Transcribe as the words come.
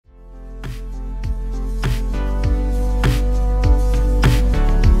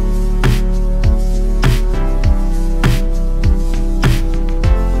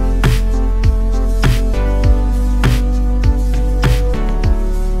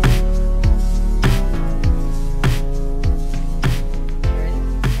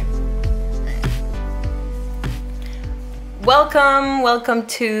Welcome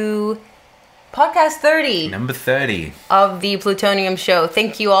to podcast 30. Number 30. Of the Plutonium show.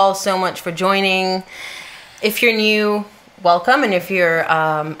 Thank you all so much for joining. If you're new, welcome. And if you're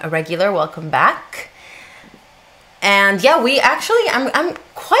a regular, welcome back. And yeah, I'm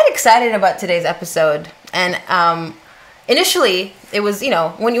quite excited about today's episode. And initially, it was,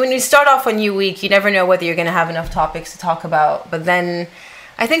 when you start off a new week, you never know whether you're going to have enough topics to talk about. But then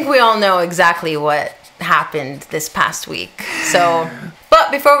I think we all know exactly what happened this past week. But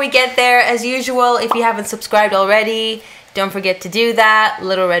before we get there, as usual, if you haven't subscribed already, don't forget to do that.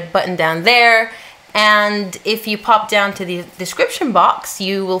 Little red button down there. And if you pop down to the description box,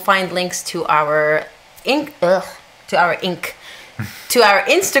 you will find links to our Instagram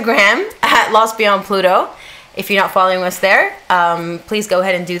at Lost Beyond Pluto. If you're not following us there, please go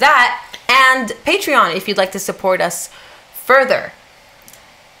ahead and do that. And Patreon if you'd like to support us further.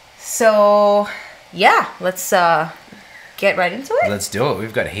 So yeah, let's get right into it. Let's do it.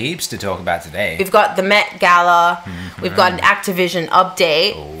 We've got heaps to talk about today. We've got the Met Gala. Mm-hmm. We've got an Activision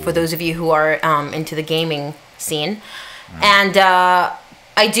update for those of you who are into the gaming scene. And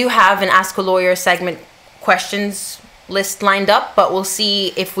I do have an Ask a Lawyer segment questions list lined up, but we'll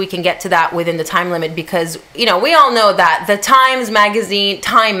see if we can get to that within the time limit because, we all know that the Time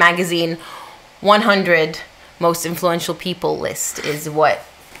Magazine 100 most influential people list is what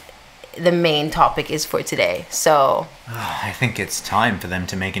the main topic is for today. So I think it's time for them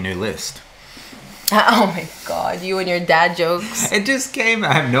to make a new list. Oh my god, you and your dad jokes. It just came.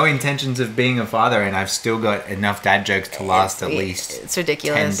 I have no intentions of being a father, and I've still got enough dad jokes to last at least it's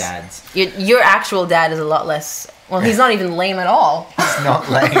ridiculous. 10 dads. Your actual dad is a lot less. Well, he's not even lame at all. He's not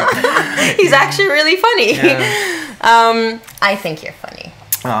lame. He's actually really funny. Yeah. I think you're funny.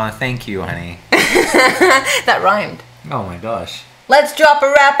 Oh, thank you, honey. That rhymed. Oh my gosh. Let's drop a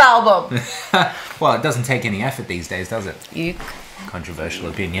rap album. Well, it doesn't take any effort these days, does it? Eek. Controversial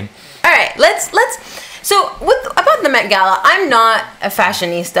opinion. All right, let's. So about the Met Gala, I'm not a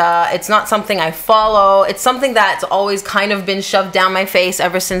fashionista. It's not something I follow. It's something that's always kind of been shoved down my face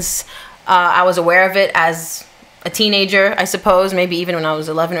ever since I was aware of it as a teenager, I suppose, maybe even when I was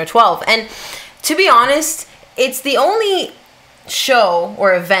 11 or 12. And to be honest, it's the only show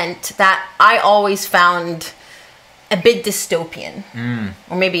or event that I always found a bit dystopian,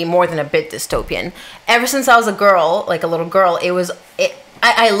 or maybe more than a bit dystopian. Ever since I was a girl, like a little girl,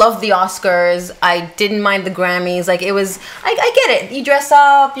 I loved the Oscars. I didn't mind the Grammys. Like it was, I get it. You dress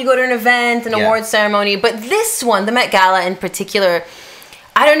up, you go to an event, an awards ceremony. But this one, the Met Gala in particular,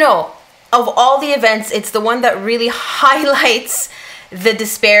 I don't know. Of all the events, it's the one that really highlights the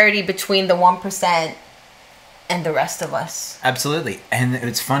disparity between the 1% and the rest of us. Absolutely. And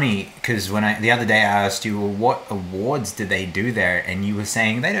it's funny because the other day I asked you, well, what awards do they do there? And you were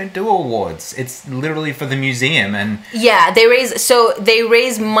saying they don't do awards. It's literally for the museum. And yeah, they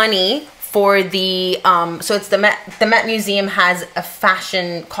raise money for the so it's the Met Museum has a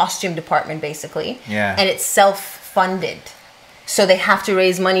fashion costume department basically. Yeah. And it's self-funded. So they have to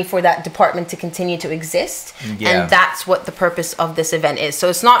raise money for that department to continue to exist. Yeah. And that's what the purpose of this event is. So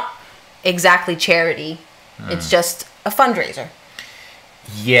it's not exactly charity. It's just a fundraiser.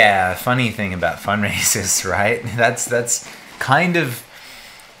 Yeah, funny thing about fundraisers, right? That's kind of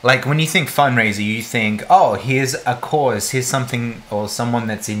like when you think fundraiser, you think, oh, here's a cause, here's something or someone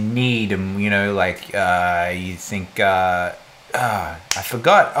that's in need, and you think, I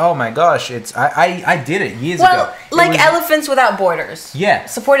forgot. Oh my gosh, I did it years ago. Well, like Elephants Without Borders. Yeah.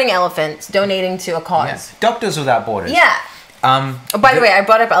 Supporting elephants, donating to a cause. Yeah. Doctors Without Borders. Yeah. By the way, I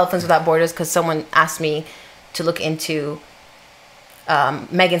brought up Elephants Without Borders because someone asked me to look into.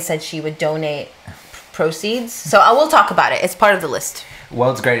 Meghan said she would donate proceeds, so I will talk about it. It's part of the list.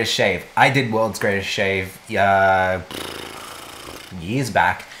 World's Greatest Shave. I did World's Greatest Shave years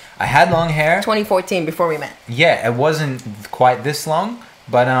back. I had long hair. 2014, before we met. Yeah, it wasn't quite this long,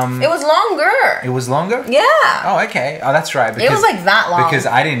 but it was longer. It was longer? Yeah. Oh, okay. Oh, that's right. Because, it was like that long. Because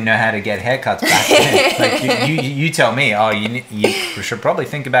I didn't know how to get haircuts back then. Like you tell me. Oh, you should probably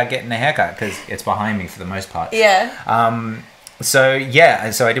think about getting a haircut because it's behind me for the most part. Yeah. So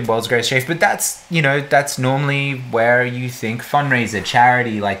I did World's Greatest Shave, but that's normally where you think fundraiser,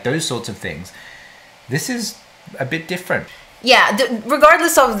 charity, like those sorts of things. This is a bit different. Yeah,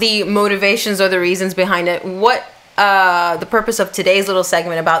 regardless of the motivations or the reasons behind it, what the purpose of today's little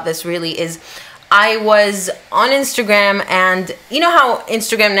segment about this really is, I was on Instagram, and you know how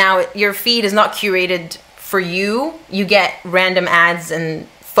Instagram now, your feed is not curated for you. You get random ads and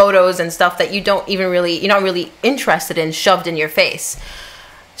photos and stuff that you're not really interested in shoved in your face.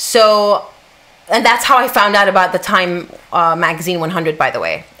 So and that's how I found out about the Time magazine 100. By the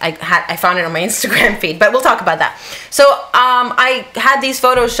way, I found it on my Instagram feed, but we'll talk about that. So I had these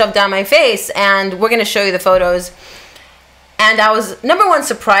photos shoved down my face, and we're gonna show you the photos. And I was, number one,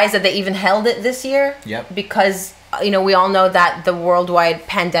 surprised that they even held it this year. Yep. Because, you know, we all know that the worldwide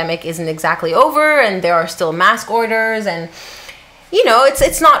pandemic isn't exactly over, and there are still mask orders, and, you know,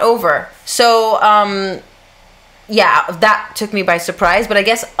 it's not over. So, yeah, that took me by surprise. But I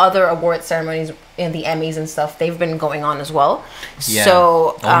guess other award ceremonies and the Emmys and stuff, they've been going on as well. Yeah,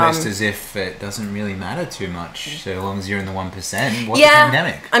 so almost as if it doesn't really matter too much so long as you're in the 1%. What's yeah, the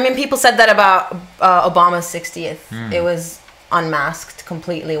pandemic? I mean, people said that about Obama's 60th. It was unmasked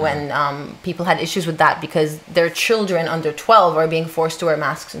completely when people had issues with that because their children under 12 are being forced to wear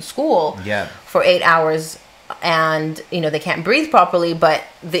masks in school for 8 hours, and you know they can't breathe properly, but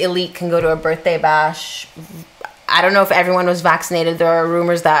the elite can go to a birthday bash. I don't know if everyone was vaccinated. There are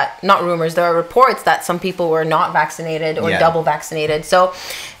rumors that, not rumors, there are reports that some people were not vaccinated or double vaccinated. So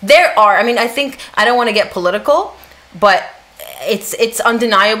there are, I mean, I think, I don't want to get political, but it's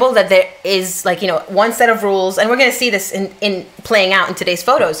undeniable that there is, like, you know, one set of rules, and we're going to see this in playing out in today's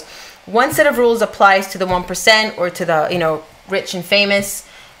photos. One set of rules applies to the 1% or to the, you know, rich and famous,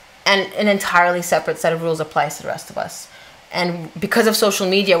 and an entirely separate set of rules applies to the rest of us. And because of social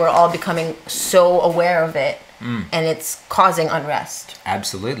media, we're all becoming so aware of it, and it's causing unrest.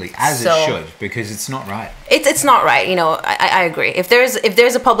 Absolutely, as it should, because it's not right. It's not right. You know, I agree. If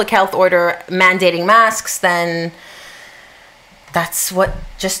there's a public health order mandating masks, then that's what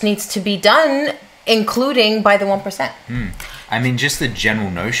just needs to be done, including by the 1%. I mean, just the general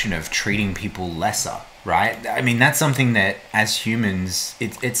notion of treating people lesser, right? I mean, that's something that as humans,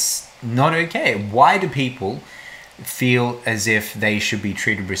 it's not okay. Why do people feel as if they should be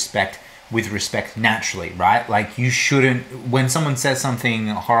treated with respect naturally, right? Like, you shouldn't, when someone says something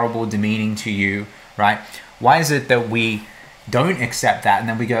horrible, demeaning to you, right? Why is it that we don't accept that and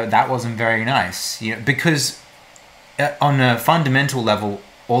then we go, that wasn't very nice? You know, because on a fundamental level,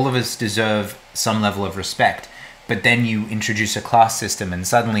 all of us deserve some level of respect, but then you introduce a class system and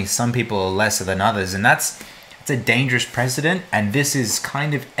suddenly some people are lesser than others, and it's a dangerous precedent, and this is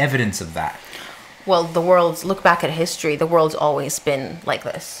kind of evidence of that. Well, look back at history, the world's always been like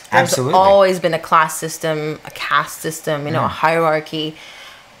this. There's Absolutely. always been a class system, a caste system, you know, a hierarchy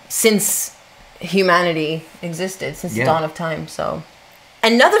since humanity existed, since the dawn of time. So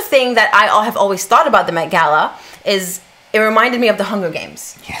another thing that I have always thought about the Met Gala is it reminded me of the Hunger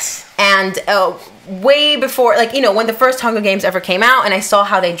Games. Yes. And way before, like, you know, when the first Hunger Games ever came out, and I saw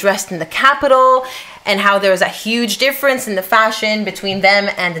how they dressed in the Capitol and how there was a huge difference in the fashion between them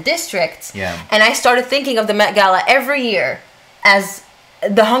and the districts. Yeah. And I started thinking of the Met Gala every year as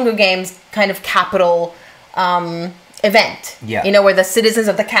the Hunger Games kind of Capitol event. Yeah. You know, where the citizens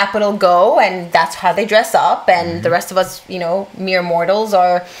of the Capitol go, and that's how they dress up, and the rest of us, you know, mere mortals,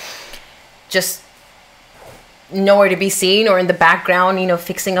 are just nowhere to be seen or in the background, you know,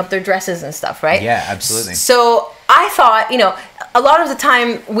 fixing up their dresses and stuff, right? Yeah, absolutely. So I thought, you know, a lot of the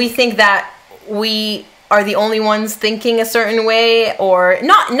time we think that we are the only ones thinking a certain way, or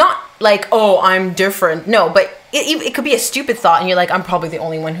not like, oh, I'm different. No, but it could be a stupid thought, and you're like, I'm probably the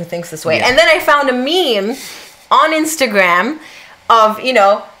only one who thinks this way. Yeah. And then I found a meme on Instagram of, you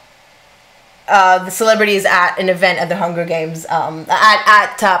know, the celebrities at an event at the Hunger Games,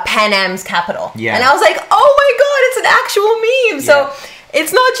 at Pan Am's Capitol. Yeah. And I was like, oh my God, it's an actual meme. So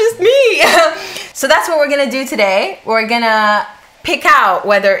it's not just me. So that's what we're going to do today. We're going to pick out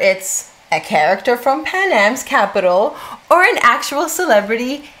whether it's a character from Pan Am's Capitol or an actual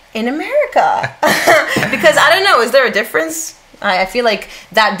celebrity in America. Because I don't know, is there a difference? I feel like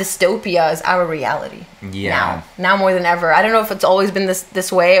that dystopia is our reality. Yeah. Now more than ever. I don't know if it's always been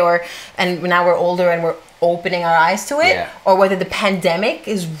this way, and now we're older and we're opening our eyes to it, or whether the pandemic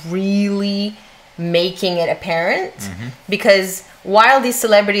is really making it apparent. Because while these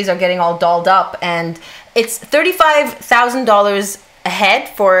celebrities are getting all dolled up, and it's $35,000 a head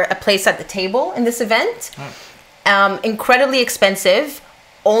for a place at the table in this event, incredibly expensive.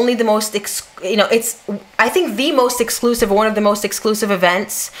 Only the most, you know, it's, I think, the most exclusive, one of the most exclusive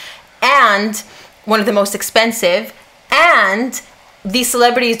events, and one of the most expensive, and these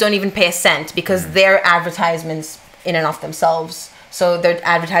celebrities don't even pay a cent because they're advertisements in and of themselves. So they're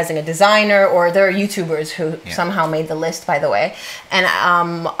advertising a designer, or they're YouTubers who somehow made the list, by the way. And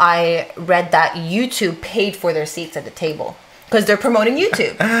I read that YouTube paid for their seats at the table because they're promoting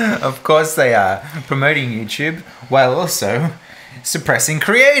YouTube. Of course they are promoting YouTube, while also suppressing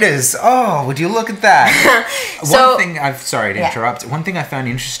creators. Oh, would you look at that? So, one thing Sorry to interrupt. One thing I found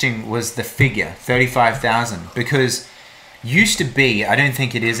interesting was the figure, 35,000, because used to be, I don't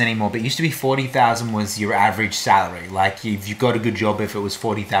think it is anymore, but used to be 40,000 was your average salary. Like, if you got a good job, if it was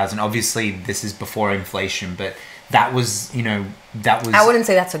 40,000, obviously this is before inflation, but that was, you know, that was... I wouldn't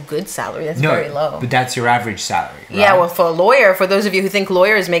say that's a good salary. That's very low. But that's your average salary, right? Yeah, well, for a lawyer, for those of you who think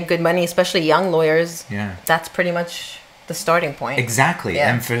lawyers make good money, especially young lawyers, that's pretty much the starting point. Exactly.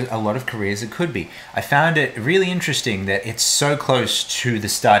 Yeah. And for a lot of careers, it could be. I found it really interesting that it's so close to the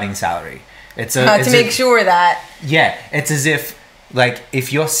starting salary. It's to make sure that... Yeah, it's as if, like,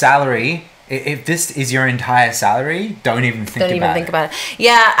 if your salary... If this is your entire salary, don't even think about it.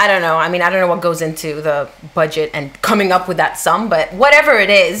 Yeah, I don't know. I mean, I don't know what goes into the budget and coming up with that sum, but whatever it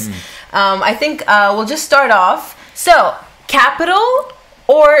is, I think we'll just start off. So, capital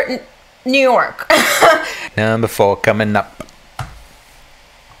or New York? Number 4 coming up.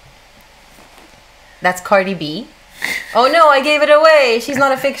 That's Cardi B. Oh no, I gave it away. She's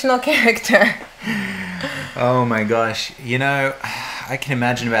not a fictional character. Oh my gosh. You know, I can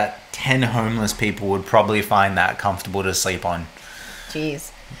imagine about 10 homeless people would probably find that comfortable to sleep on.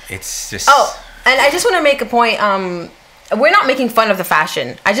 Jeez. It's just... Oh, and I just want to make a point. We're not making fun of the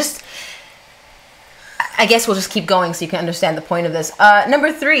fashion. I guess we'll just keep going so you can understand the point of this.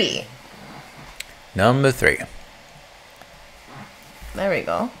 Number 3. Number 3. There we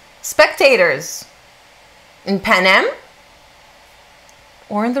go. Spectators. In Pan Am?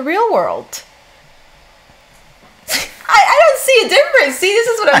 Or in the real world? I don't see a difference. See, this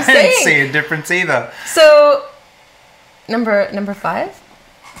is what I'm saying. I don't see a difference either. So, number 5?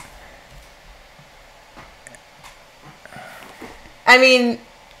 I mean,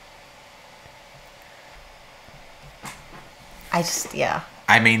 yeah.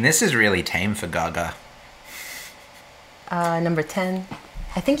 I mean, this is really tame for Gaga. Number 10.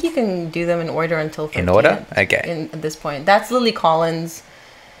 I think you can do them in order until 13. In order? Okay. At this point. That's Lily Collins.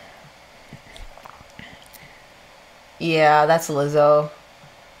 Yeah, that's Lizzo.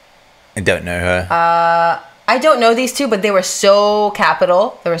 I don't know her. I don't know these two, but they were so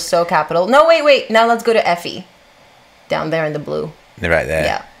capital. No, wait. Now let's go to Effie. Down there in the blue. They're right there.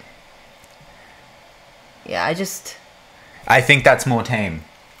 Yeah. Yeah, I think that's more tame.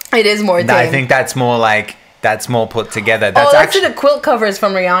 It is more tame. I think that's more like... That's more put together. That's let's do the quilt covers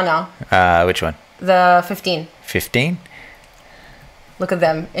from Rihanna. Which one? The 15. 15? Look at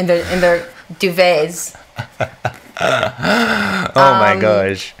them in their duvets. Oh my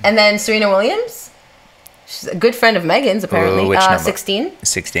gosh. And then Serena Williams. She's a good friend of Meghan's, apparently. Which number? 16.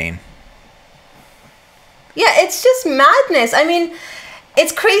 16. Yeah, it's just madness. I mean,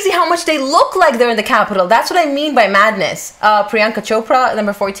 it's crazy how much they look like they're in the Capitol. That's what I mean by madness. Priyanka Chopra,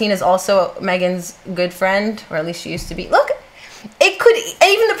 number 14, is also Meghan's good friend, or at least she used to be. Look, it could...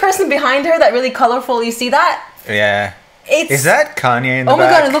 Even the person behind her, that really colorful, you see that? Yeah. Is that Kanye in the back? Oh my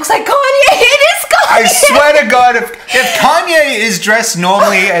god, it looks like Kanye! It is Kanye! I swear to God, if Kanye is dressed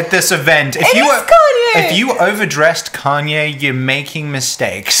normally at this event, if you overdressed Kanye, you're making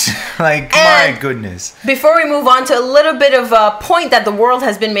mistakes. Like, my goodness. Before we move on to a little bit of a point that the world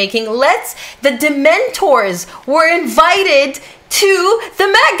has been making, the Dementors were invited to the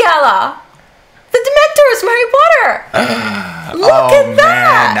Met Gala. The Dementors, Harry Potter. Look at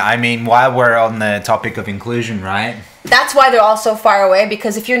that. Man. I mean, while we're on the topic of inclusion, right? That's why they're all so far away,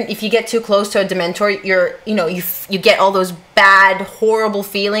 because if you get too close to a Dementor, you get all those bad, horrible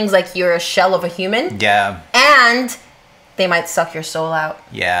feelings like you're a shell of a human. Yeah. And they might suck your soul out.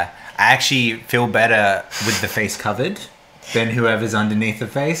 Yeah. I actually feel better with the face covered than whoever's underneath the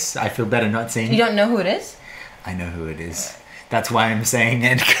face. I feel better not seeing. You don't know who it is? I know who it is. That's why I'm saying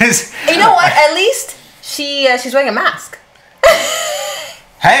it, because... You know what? At least she's wearing a mask.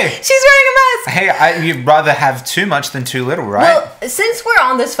 Hey! She's wearing a mask! Hey, you'd rather have too much than too little, right? Well, since we're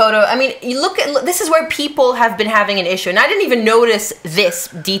on this photo, I mean, this is where people have been having an issue. And I didn't even notice this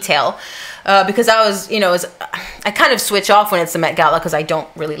detail because I kind of switch off when it's the Met Gala because I don't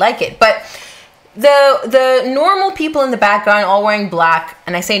really like it. But the normal people in the background all wearing black,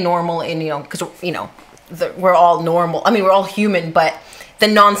 and I say normal because, we're all normal. I mean, we're all human, but the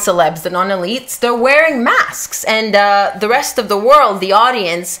non-celebs, the non-elites, they're wearing masks. And the rest of the world, the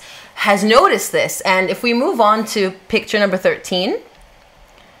audience, has noticed this. And if we move on to picture number 13.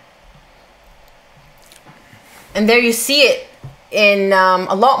 And there you see it in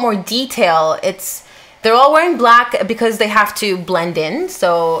a lot more detail. They're all wearing black because they have to blend in.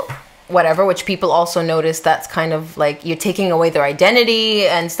 So... whatever, which people also notice, that's kind of like you're taking away their identity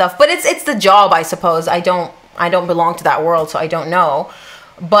and stuff. But it's the job, I suppose. I don't belong to that world, so I don't know.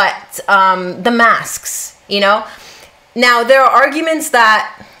 But the masks, Now, there are arguments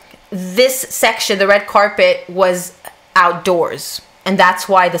that this section, the red carpet, was outdoors. and that's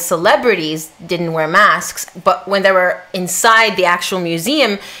why the celebrities didn't wear masks. But when they were inside the actual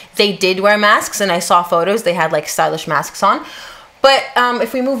museum, they did wear masks, and I saw photos. They had like stylish masks on. But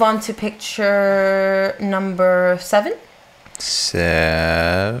if we move on to picture number 7.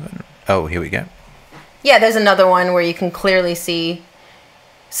 7. Oh, here we go. Yeah, there's another one where you can clearly see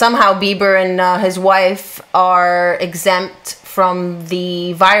somehow Bieber and his wife are exempt from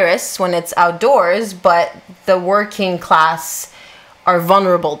the virus when it's outdoors, but the working class are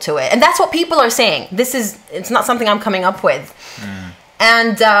vulnerable to it. And that's what people are saying. It's not something I'm coming up with.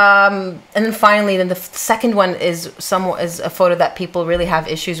 And then finally, then the second one is a photo that people really have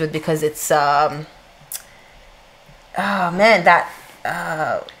issues with, because it's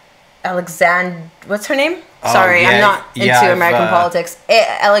what's her name? Sorry, I'm not into American politics.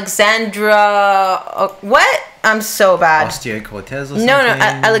 Alexandra, what? I'm so bad. Ocasio-Cortez or something? No,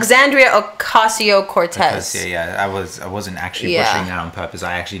 Alexandria Ocasio-Cortez. Yeah, I wasn't actually pushing that on purpose.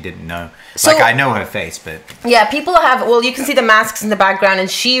 I actually didn't know. So, I know her face, but... Yeah, people you can see the masks in the background,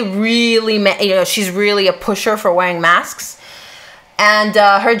 and she really, she's really a pusher for wearing masks. And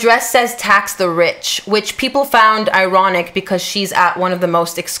her dress says "Tax the Rich," which people found ironic because she's at one of the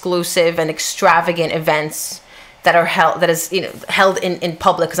most exclusive and extravagant events that are held in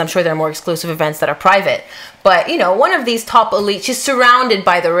public, because I'm sure there are more exclusive events that are private. But one of these top elite, she's surrounded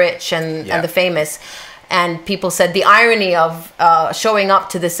by the rich and the famous. And people said the irony of showing up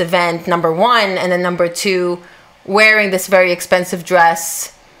to this event, number one, and then number two, wearing this very expensive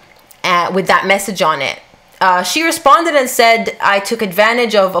dress with that message on it. She responded and said, "I took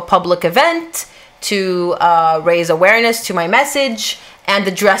advantage of a public event to raise awareness to my message, and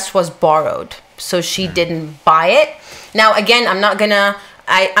the dress was borrowed." So she didn't buy it. Now, again, I'm not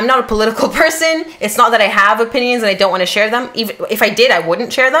a political person. It's not that I have opinions and I don't want to share them. Even if I did, I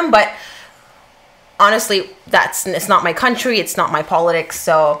wouldn't share them. But honestly, it's not my country. It's not my politics.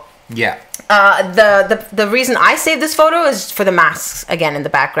 So yeah. The reason I saved this photo is for the masks again in the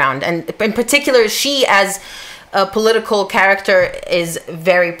background, and in particular, she as a political character is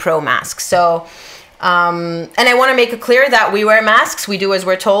very pro-mask. So. And I want to make it clear that we wear masks. We do as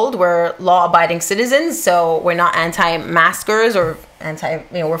we're told. We're law-abiding citizens, so we're not anti-maskers or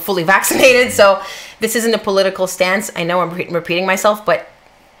we're fully vaccinated. So this isn't a political stance. I know I'm repeating myself, but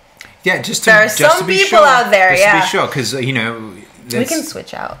yeah, there are some people out there. Just to be sure, because we can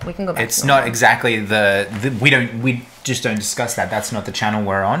switch out. We can go back. It's not exactly we just don't discuss that. That's not the channel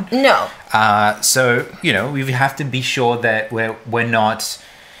we're on. No. So we have to be sure that we're not.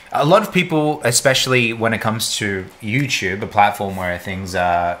 A lot of people, especially when it comes to YouTube, a platform where things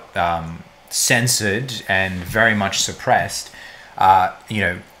are censored and very much suppressed,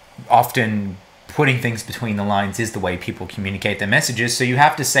 often putting things between the lines is the way people communicate their messages. So you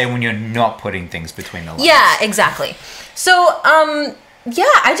have to say when you're not putting things between the lines. Yeah, exactly. So,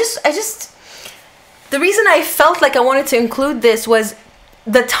 I just the reason I felt like I wanted to include this was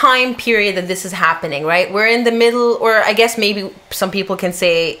the time period that this is happening, right? We're in the middle, or I guess maybe some people can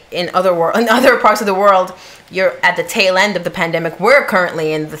say in other parts of the world, you're at the tail end of the pandemic. We're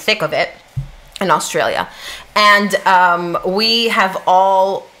currently in the thick of it in Australia. And we have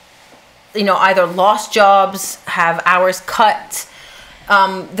all, either lost jobs, have hours cut.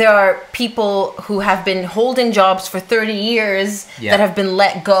 There are people who have been holding jobs for 30 years that have been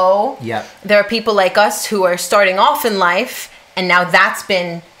let go. Yep. There are people like us who are starting off in life, and now that's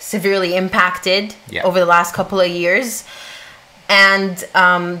been severely impacted over the last couple of years. And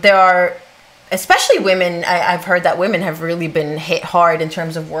there are, especially women, I've heard that women have really been hit hard in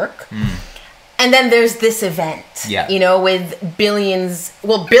terms of work. And then there's this event, with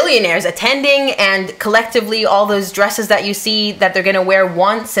billionaires attending, and collectively all those dresses that you see that they're going to wear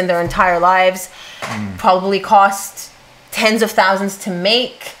once in their entire lives probably cost tens of thousands to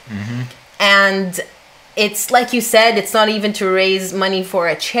make. And it's like you said, it's not even to raise money for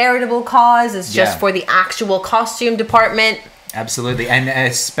a charitable cause. It's just for the actual costume department. Absolutely. And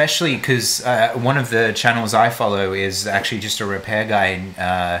especially because one of the channels I follow is actually just a repair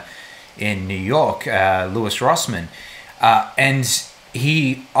guy in New York, Louis Rossman. And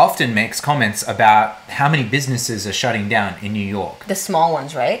he often makes comments about how many businesses are shutting down in New York. The small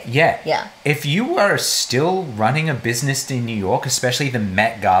ones, right? Yeah. Yeah. If you are still running a business in New York, especially the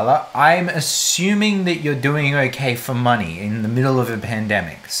Met Gala, I'm assuming that you're doing okay for money in the middle of a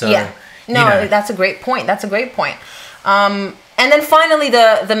pandemic. So that's a great point. That's a great point. And then finally,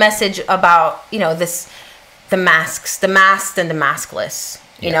 the message about the masks, the masked and the maskless.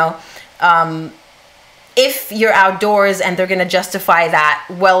 If you're outdoors and they're going to justify that,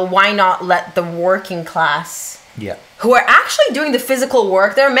 well, why not let the working class, who are actually doing the physical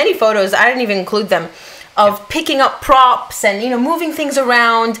work? There are many photos, I didn't even include them, of picking up props and, you know, moving things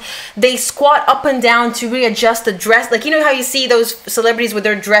around. They squat up and down to readjust the dress. Like, you know how you see those celebrities with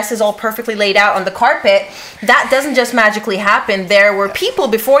their dresses all perfectly laid out on the carpet? That doesn't just magically happen. There were people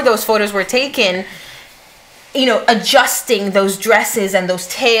before those photos were taken, you know, adjusting those dresses and those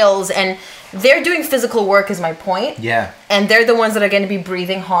tails, and they're doing physical work is my point. Yeah. And they're the ones that are going to be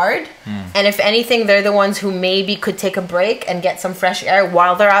breathing hard. And if anything, they're the ones who maybe could take a break and get some fresh air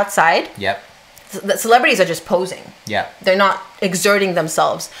while they're outside. Yep. The celebrities are just posing. Yeah. They're not exerting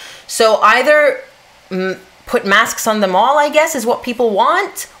themselves. So either put masks on them all, I guess, is what people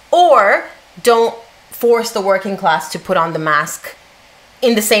want, or don't force the working class to put on the mask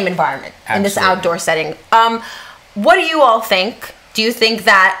in the same environment, in this outdoor setting. What do you all think? Do you think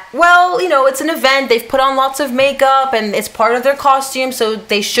that, well, you know, it's an event, they've put on lots of makeup and it's part of their costume, so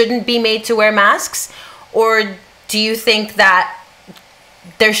they shouldn't be made to wear masks? Or do you think that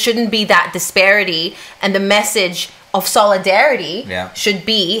there shouldn't be that disparity, and the message of solidarity should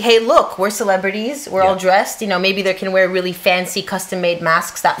be, hey, look, we're celebrities, we're all dressed, you know, maybe they can wear really fancy custom-made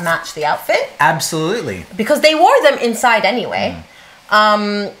masks that match the outfit? Absolutely. Because they wore them inside anyway.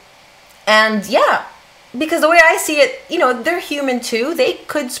 And yeah, because the way I see it, you know, they're human too. They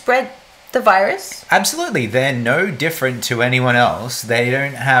could spread the virus. Absolutely. They're no different to anyone else. They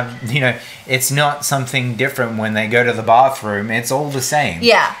don't have, you know, it's not something different when they go to the bathroom. It's all the same.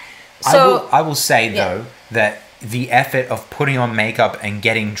 Yeah. So I will say, though, that the effort of putting on makeup and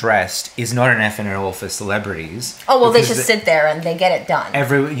getting dressed is not an effort at all for celebrities. Oh, well, they just sit there and they get it done.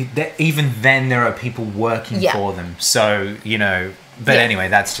 Even then, there are people working for them. So, you know, but anyway,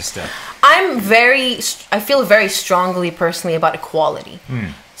 that's just a... I feel very strongly personally about equality.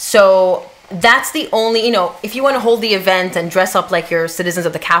 So that's the only, you know, if you want to hold the event and dress up like your citizens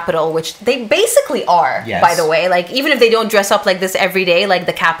of the Capitol, which they basically are, by the way, like even if they don't dress up like this every day, like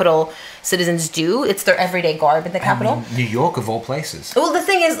the Capitol citizens do, it's their everyday garb in the Capitol. I mean, New York of all places. Well, the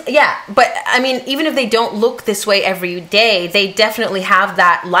thing is, yeah, but I mean, even if they don't look this way every day, they definitely have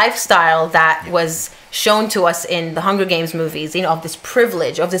that lifestyle that was shown to us in the Hunger Games movies, you know, of this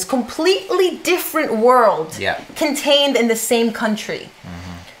privilege, of this completely different world contained in the same country.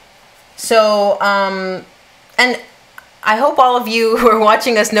 So, and I hope all of you who are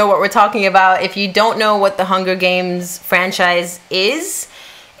watching us know what we're talking about. If you don't know what the Hunger Games franchise is,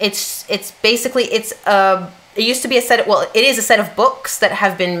 it's basically, it used to be it is a set of books that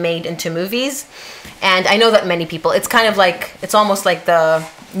have been made into movies. And I know that many people, it's kind of like, it's almost like the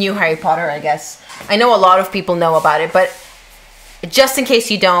new Harry Potter, I guess. I know a lot of people know about it, but just in case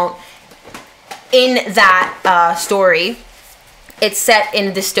you don't, in that story, it's set in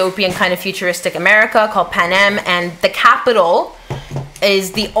a dystopian kind of futuristic America called Panem, and the capital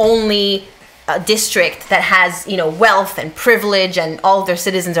is the only district that has, you know, wealth and privilege, and all of their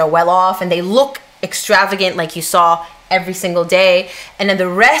citizens are well off, and they look extravagant like you saw every single day. And then the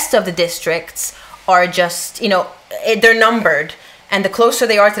rest of the districts are just, you know, they're numbered, and the closer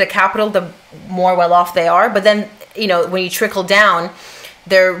they are to the capital, the more well off they are. But then, you know, when you trickle down,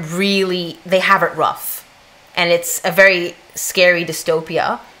 they have it rough. And it's a very scary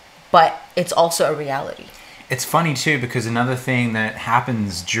dystopia, but it's also a reality. It's funny too, because another thing that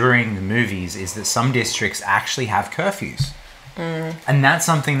happens during the movies is that some districts actually have curfews. And that's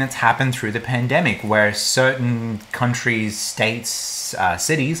something that's happened through the pandemic, where certain countries, states,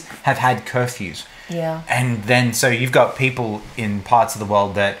 cities have had curfews. Yeah. And then, so you've got people in parts of the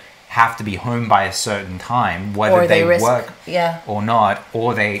world that have to be home by a certain time, whether they risk, work or not,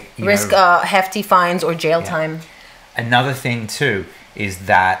 or they risk hefty fines or jail time. Another thing too is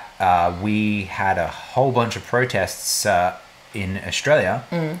that we had a whole bunch of protests in Australia.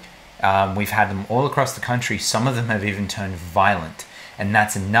 We've had them all across the country. Some of them have even turned violent. And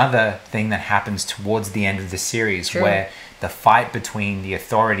that's another thing that happens towards the end of the series, where the fight between the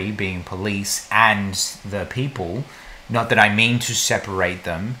authority, being police, and the people, not that I mean to separate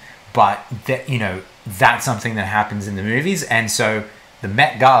them, but that, you know, that's something that happens in the movies. And so the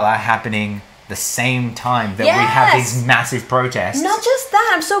Met Gala happening the same time that we have these massive protests. Not just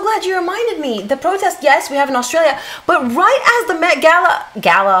that, I'm so glad you reminded me. The protest, yes, we have in Australia, but right as the Met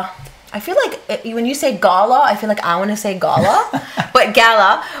Gala, I feel like when you say gala, I feel like I want to say gala, but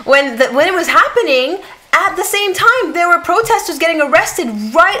gala, when it was happening, at the same time, there were protesters getting arrested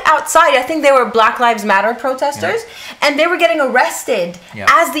right outside. I think they were Black Lives Matter protesters, and they were getting arrested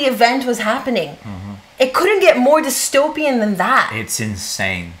as the event was happening. It couldn't get more dystopian than that. It's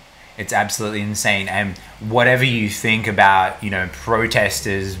insane. It's absolutely insane. And whatever you think about, you know,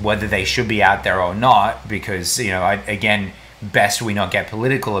 protesters, whether they should be out there or not, because, you know, again, best we not get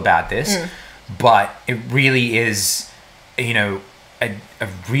political about this, but it really is, you know,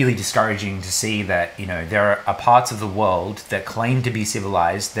 really discouraging to see that, you know, there are parts of the world that claim to be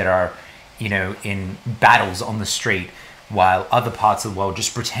civilized that are, you know, in battles on the street, while other parts of the world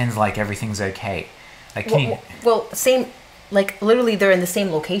just pretend like everything's okay. Like, same, like literally they're in the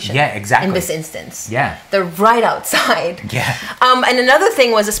same location. Yeah, exactly. In this instance. Yeah. They're right outside. Yeah. And another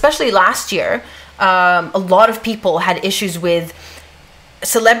thing was, especially last year, a lot of people had issues with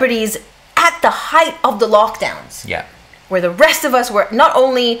celebrities at the height of the lockdowns. Yeah. Where the rest of us were not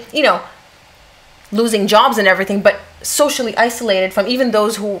only, you know, losing jobs and everything, but socially isolated from even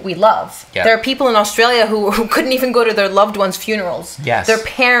those who we love. Yeah. There are people in Australia who couldn't even go to their loved ones' funerals. Yes. Their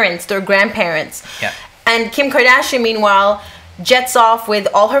parents, their grandparents. Yeah. And Kim Kardashian, meanwhile, jets off with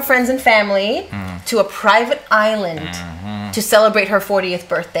all her friends and family to a private island to celebrate her 40th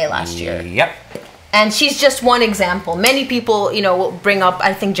birthday last year. Yep. And she's just one example. Many people, you know, will bring up,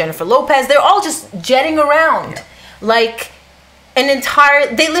 I think, Jennifer Lopez. They're all just jetting around. Yeah. Like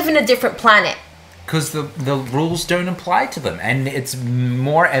they live in a different planet. Because the rules don't apply to them. And it's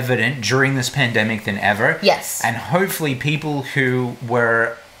more evident during this pandemic than ever. Yes. And hopefully people who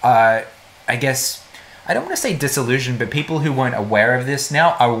were, I guess, I don't want to say disillusioned, but people who weren't aware of this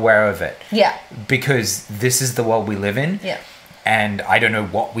now are aware of it. Yeah. Because this is the world we live in. Yeah. And I don't know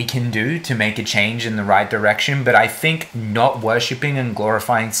what we can do to make a change in the right direction, but I think not worshipping and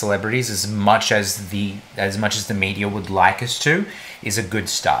glorifying celebrities as much as the media would like us to is a good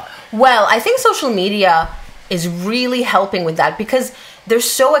start. Well, I think social media is really helping with that because they're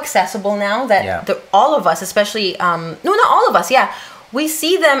so accessible now that all of us, especially no, not all of us, yeah, we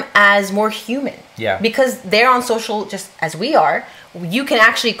see them as more human. Yeah. Because they're on social just as we are. You can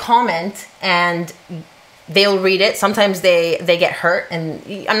actually comment and they'll read it. Sometimes they get hurt, and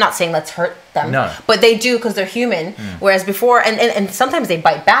I'm not saying let's hurt them. No. But they do because they're human. Whereas before, and sometimes they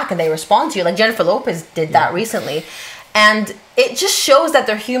bite back and they respond to you. Like Jennifer Lopez did that recently. And it just shows that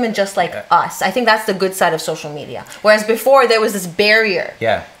they're human just like us. I think that's the good side of social media. Whereas before, there was this barrier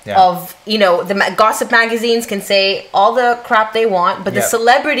of, you know, the gossip magazines can say all the crap they want, but the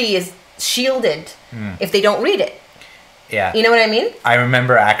celebrity is shielded if they don't read it. Yeah. You know what I mean? I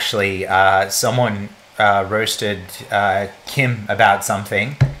remember actually someone roasted Kim about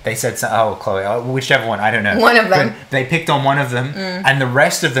something. They said, Chloe, whichever one, I don't know. One of them. But they picked on one of them, and the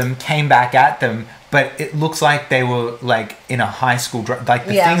rest of them came back at them. But it looks like they were like in a high school, like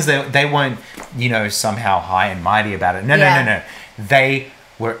the things they weren't, you know, somehow high and mighty about it. No. They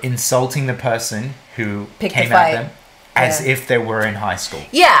were insulting the person who came at them as if they were in high school.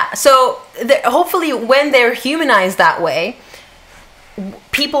 Yeah. So hopefully, when they're humanized that way,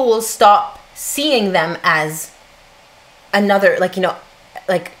 people will stop seeing them as another, like, you know,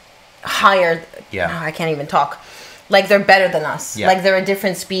 like higher. Yeah. Oh, I can't even talk. Like they're better than us. Yeah. Like they're a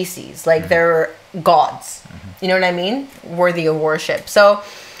different species. Like they're gods. You know what I mean? Worthy of worship. So,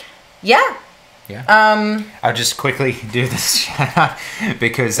 yeah. Yeah. I'll just quickly do this shout out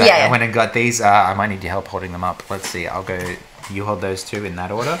because I went and got these. I might need your help holding them up. Let's see. I'll go. You hold those two in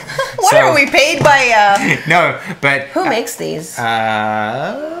that order. What are we paid by? No, but who makes these?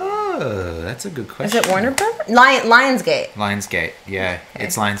 That's a good question. Is it Warner Brothers? Lionsgate. Lionsgate. Yeah, okay.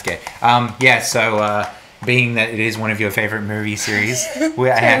 It's Lionsgate. So being that it is one of your favorite movie series,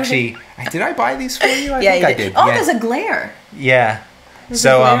 where did I buy these for you? I think I did. Oh, there's a glare. Yeah.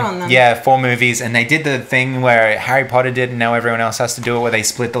 So 4 movies, and they did the thing where Harry Potter did, and now everyone else has to do it, where they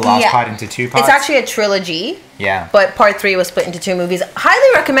split the last part into 2 parts. It's actually a trilogy. Yeah. But part 3 was split into 2 movies.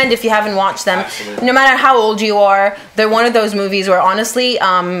 Highly recommend if you haven't watched them. Absolutely. No matter how old you are, they're one of those movies where honestly,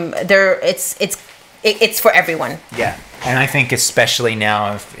 it's for everyone. Yeah. And I think especially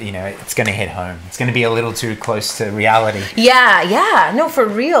now, if, you know, it's going to hit home. It's going to be a little too close to reality. Yeah. No, for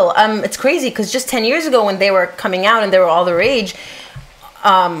real. It's crazy because just 10 years ago when they were coming out and they were all their age,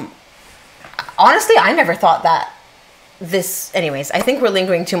 honestly, I never thought that anyways, I think we're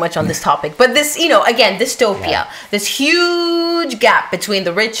lingering too much on this topic, but this, you know, again, dystopia, this huge gap between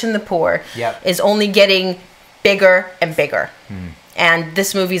the rich and the poor is only getting bigger and bigger. And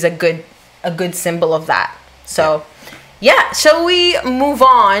this movie is a good symbol of that. So shall we move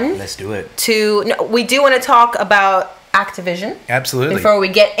on? Let's do it. We do want to talk about Activision. Absolutely. Before we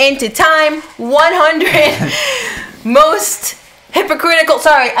get into time 100 most hypocritical,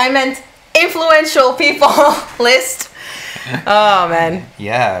 sorry, I meant influential people list. Oh, man.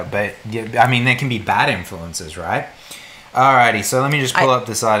 Yeah, but I mean, there can be bad influences, right? Alrighty, so let me just pull up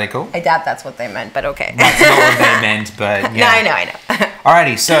this article. I doubt that's what they meant, but okay. That's not what they meant, but yeah. No, I know.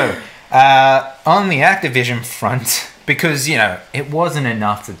 Alrighty, so on the Activision front, because, you know, it wasn't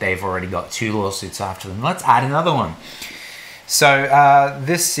enough that they've already got 2 lawsuits after them, let's add another one. So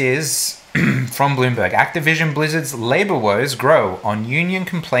this is from Bloomberg. Activision Blizzard's labor woes grow on union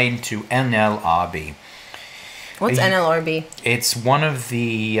complaint to NLRB. What's NLRB? It's one of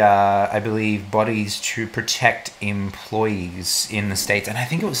the, I believe, bodies to protect employees in the States. And I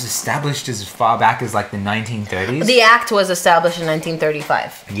think it was established as far back as like the 1930s. The act was established in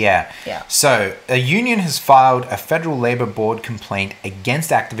 1935. Yeah. Yeah. So, a union has filed a federal labor board complaint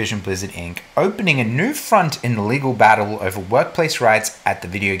against Activision Blizzard Inc., opening a new front in the legal battle over workplace rights at the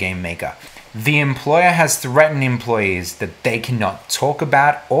video game maker. The employer has threatened employees that they cannot talk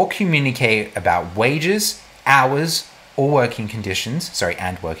about or communicate about wages, hours, or working conditions,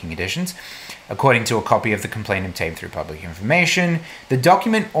 according to a copy of the complaint obtained through public information. The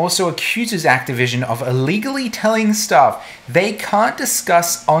document also accuses Activision of illegally telling staff they can't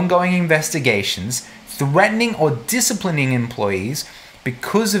discuss ongoing investigations, threatening or disciplining employees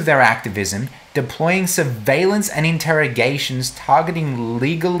because of their activism, deploying surveillance and interrogations targeting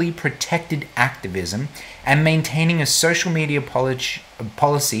legally protected activism, and maintaining a social media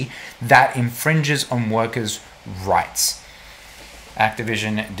policy that infringes on workers' rights.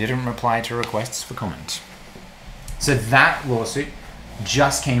 Activision didn't reply to requests for comment. So that lawsuit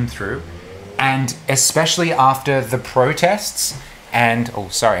just came through, and especially after the protests and... Oh,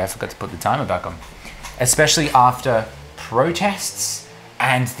 sorry, I forgot to put the timer back on. Especially after protests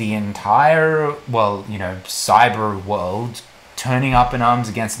and the entire, cyber world turning up in arms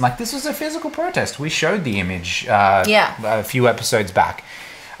against them. Like, this was a physical protest. We showed the image a few episodes back.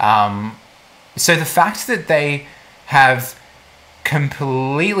 So the fact that they have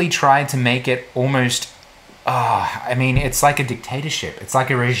completely tried to make it almost... it's like a dictatorship. It's like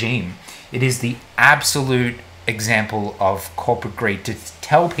a regime. It is the absolute example of corporate greed to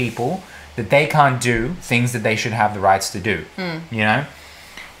tell people that they can't do things that they should have the rights to do. You know?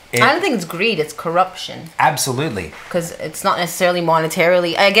 I don't think it's greed, it's corruption. Absolutely. Because it's not necessarily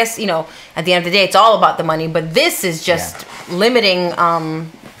monetarily. I guess, at the end of the day, it's all about the money. But this is just limiting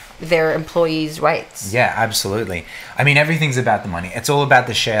their employees' rights. Yeah, absolutely. I mean, everything's about the money. It's all about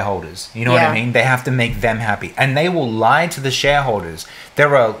the shareholders. You know what I mean? They have to make them happy. And they will lie to the shareholders.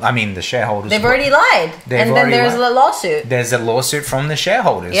 The shareholders... They've already lied. And then there's a lawsuit. There's a lawsuit from the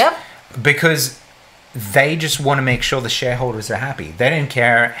shareholders. Yep. Because they just want to make sure the shareholders are happy. They don't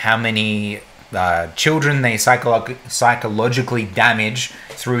care how many children they psychologically damage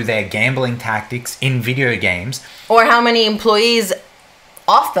through their gambling tactics in video games. Or how many employees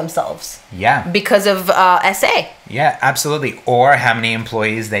off themselves. Yeah. Because of SA. Yeah, absolutely. Or how many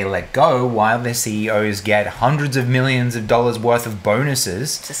employees they let go while their CEOs get hundreds of millions of dollars worth of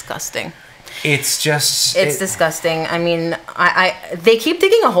bonuses. It's disgusting. It's just... It's disgusting. I mean, they keep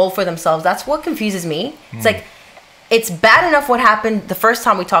digging a hole for themselves. That's what confuses me. It's like, it's bad enough what happened the first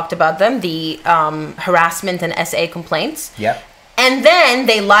time we talked about them, the harassment and SA complaints. Yep. And then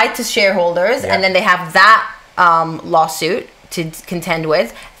they lied to shareholders, and then they have that lawsuit to contend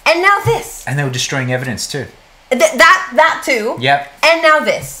with. And now this. And they were destroying evidence too. That too. Yep. And now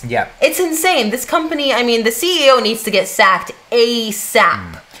this. Yep. It's insane. This company, I mean, the CEO needs to get sacked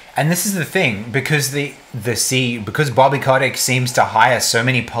ASAP. And this is the thing, because because Bobby Kotick seems to hire so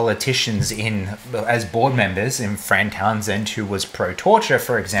many politicians as board members, in Fran Townsend, who was pro-torture,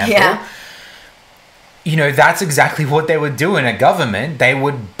 for example. Yeah. That's exactly what they would do in a government. They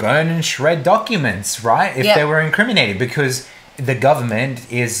would burn and shred documents, right? If they were incriminated, because the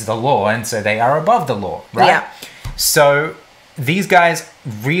government is the law, and so they are above the law, right? Yeah. So these guys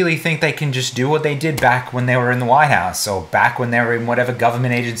really think they can just do what they did back when they were in the White House, or back when they were in whatever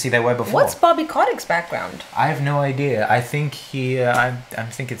government agency they were before. What's Bobby Kotick's background? I have no idea. I think I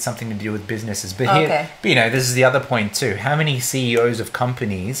think it's something to do with businesses. But this is the other point too. How many CEOs of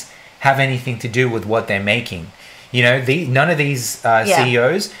companies have anything to do with what they're making? None of these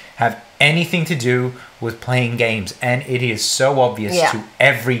CEOs have anything to do with playing games, and it is so obvious to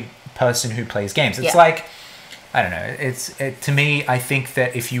every person who plays games. It's like, I don't know. To me, I think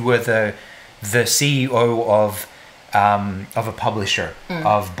that if you were the CEO of a publisher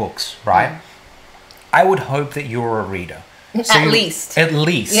of books, right? I would hope that you're a reader. So at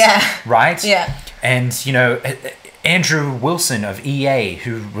least. Yeah. Right? Yeah. And, Andrew Wilson of EA,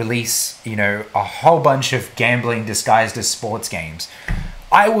 who release, a whole bunch of gambling disguised as sports games.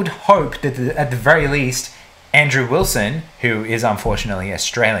 I would hope that at the very least, Andrew Wilson, who is unfortunately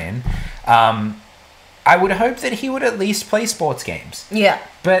Australian, I would hope that he would at least play sports games. Yeah.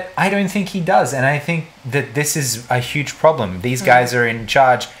 But I don't think he does. And I think that this is a huge problem. These guys are in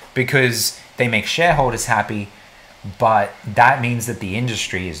charge because they make shareholders happy, but that means that the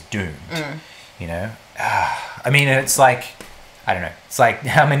industry is doomed. I mean, it's like, I don't know. It's like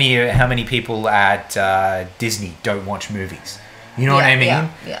how many people at Disney don't watch movies? You know what I mean?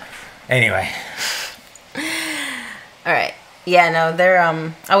 Yeah. Anyway. All right. Yeah, no, they're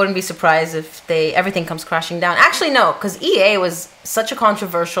I wouldn't be surprised if everything comes crashing down. Actually, no, because EA was such a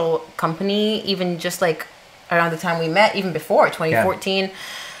controversial company, even just like around the time we met, even before 2014. Yeah.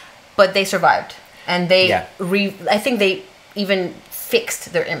 But they survived, and they I think they even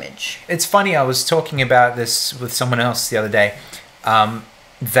fixed their image. It's funny. I was talking about this with someone else the other day.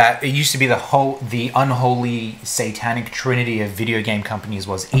 That it used to be the unholy satanic trinity of video game companies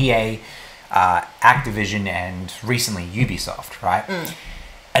was EA, Activision, and recently Ubisoft, right?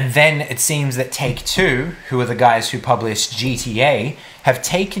 And then it seems that Take-Two, who are the guys who published GTA, have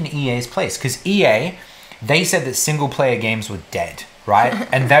taken EA's place. Because EA, they said that single-player games were dead, right?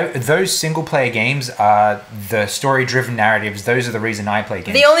 And those single-player games are the story-driven narratives. Those are the reason I play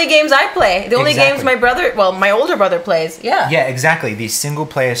games. The only games I play. The only games my older brother plays. Yeah. Yeah, exactly. These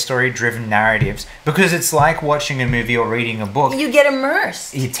single-player story-driven narratives. Because it's like watching a movie or reading a book. You get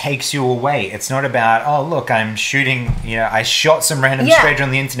immersed. It takes you away. It's not about, oh, look, I'm shooting, I shot some random stranger on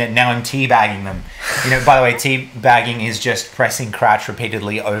the internet, now I'm teabagging them. By the way, teabagging is just pressing crouch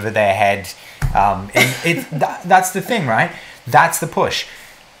repeatedly over their head. That's the thing, right? That's the push.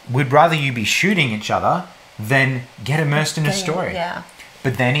 We'd rather you be shooting each other than get immersed in a story. Yeah.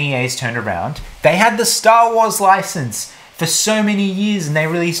 But then EA's turned around. They had the Star Wars license for so many years and they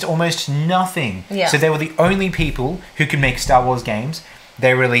released almost nothing. Yeah. So they were the only people who could make Star Wars games.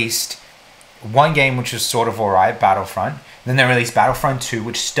 They released one game which was sort of alright, Battlefront. Then they released Battlefront 2,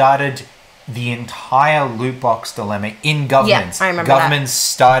 which started the entire loot box dilemma in governments. Yeah, I remember governments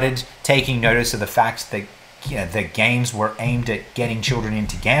started taking notice of the fact that the games were aimed at getting children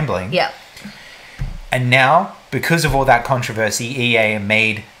into gambling. Yeah. And now, because of all that controversy, EA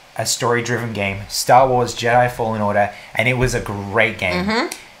made a story-driven game, Star Wars Jedi Fallen Order, and it was a great game.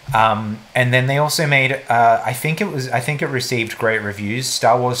 And then they also made, I think it received great reviews,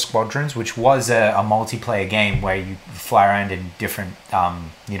 Star Wars Squadrons, which was a multiplayer game where you fly around in different,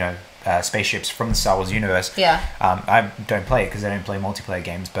 spaceships from the Star Wars universe. Yeah. I don't play it because I don't play multiplayer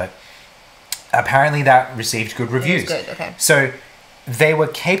games, but apparently that received good reviews. It was good, okay. So they were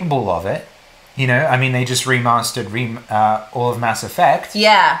capable of it. They just remastered all of Mass Effect.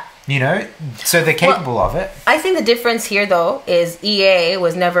 Yeah. So they're capable of it. I think the difference here, though, is EA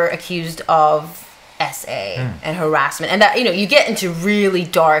was never accused of SA and harassment. And that, you get into really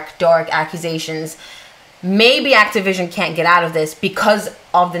dark accusations. Maybe Activision can't get out of this because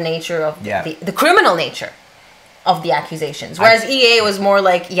of the nature of the criminal nature of the accusations. Whereas EA was more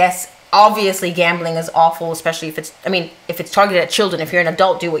like, yes, obviously gambling is awful, especially if it's targeted at children. If you're an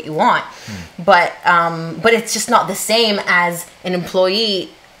adult, do what you want. But it's just not the same as an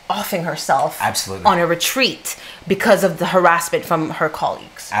employee offing herself on a retreat because of the harassment from her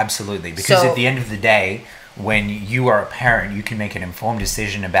colleagues. Absolutely. Because at the end of the day, when you are a parent, you can make an informed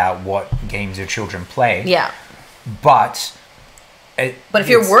decision about what games your children play. Yeah. But if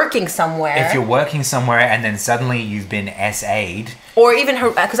you're working somewhere... If you're working somewhere and then suddenly you've been SA'd... Or even her...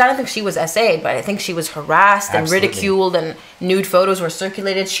 Because I don't think she was SA'd, but I think she was harassed and ridiculed and nude photos were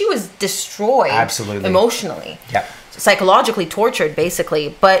circulated. She was destroyed... Absolutely. Emotionally. Yeah. Psychologically tortured,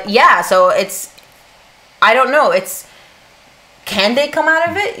 basically. But yeah, so it's... I don't know. It's... Can they come out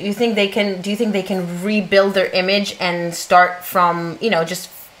of it? Do you think they can rebuild their image and start from, just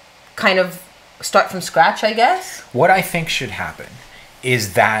kind of start from scratch, I guess? What I think should happen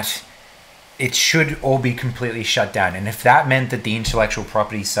is that it should all be completely shut down. And if that meant that the intellectual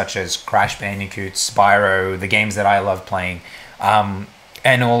properties such as Crash Bandicoot, Spyro, the games that I love playing,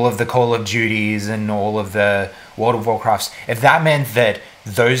 and all of the Call of Duties and all of the World of Warcrafts, if that meant that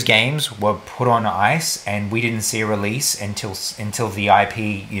those games were put on ice and we didn't see a release until the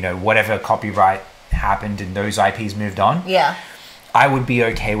IP, whatever copyright happened and those IPs moved on, I would be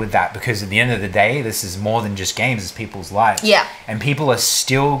okay with that, because at the end of the day, this is more than just games, it's people's lives. Yeah. And people are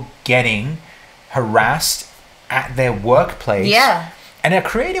still getting harassed at their workplace. Yeah. And a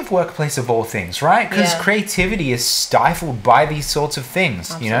creative workplace of all things, right? Because creativity is stifled by these sorts of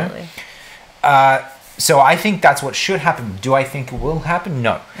things, Absolutely. So I think that's what should happen. Do I think it will happen?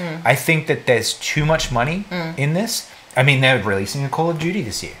 No. I think that there's too much money in this. I mean, they're releasing a Call of Duty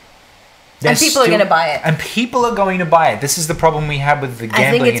this year. And people are going to buy it. And people are going to buy it. This is the problem we have with the gambling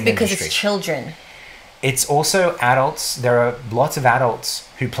industry. I think it's because it's children. It's also adults. There are lots of adults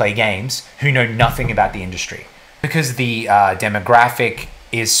who play games who know nothing about the industry. Because the demographic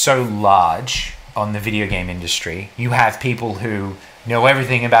is so large on the video game industry, you have people who know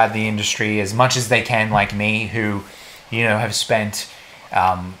everything about the industry as much as they can, like me, who, have spent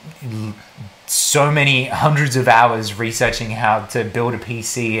so many hundreds of hours researching how to build a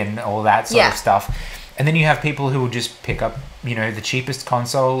PC and all that sort of stuff. And then you have people who will just pick up, you know, the cheapest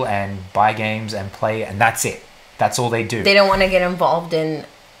console and buy games and play, and that's it. That's all they do. They don't want to get involved in,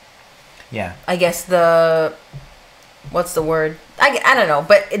 Yeah. I guess, what's the word? I don't know,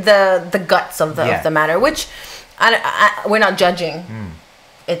 but the guts of the matter, which we're not judging.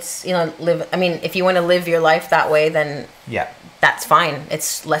 It's, you know, I mean, if you want to live your life that way, then that's fine.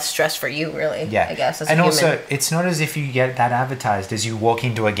 It's less stress for you, really. Yeah, I guess. And also, it's not as if you get that advertised as you walk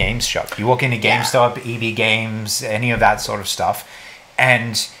into a games shop. You walk into GameStop, EB Games, any of that sort of stuff,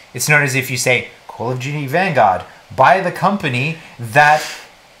 and it's not as if you say Call of Duty Vanguard by the company that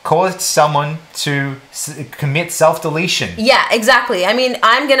caused someone to commit self-deletion. Yeah, exactly. I mean,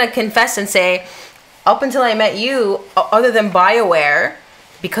 I'm gonna confess and say, up until I met you, other than BioWare,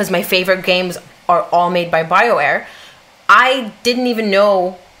 because my favorite games are all made by BioWare, I didn't even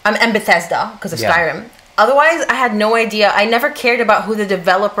know, and Bethesda, because of Skyrim. Otherwise, I had no idea. I never cared about who the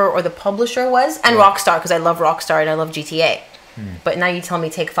developer or the publisher was, and Rockstar, because I love Rockstar and I love GTA. But now you tell me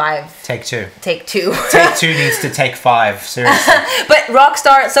Take 5. Take 2. Take 2. Take 2 needs to take 5, seriously. But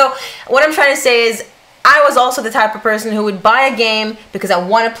Rockstar, so what I'm trying to say is, I was also the type of person who would buy a game because I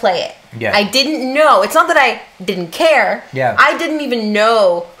want to play it. Yeah. I didn't know. It's not that I didn't care. Yeah. I didn't even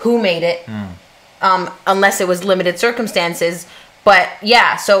know who made it, unless it was limited circumstances. But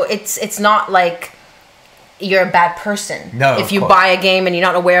yeah, so it's not like you're a bad person. No, if you buy a game and you're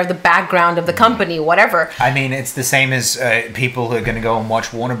not aware of the background of the company, whatever. I mean, it's the same as people who are going to go and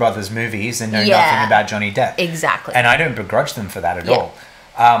watch Warner Brothers movies and know nothing about Johnny Depp. Exactly. And I don't begrudge them for that at all.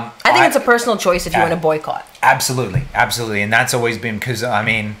 I think it's a personal choice if you want to boycott. Absolutely, absolutely. And that's always been, because, I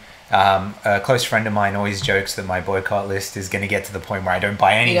mean, a close friend of mine always jokes that my boycott list is going to get to the point where I don't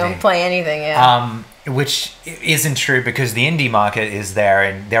buy anything. You don't play anything, yeah. Which isn't true, because the indie market is there,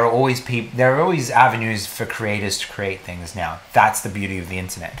 and there are always avenues for creators to create things now. That's the beauty of the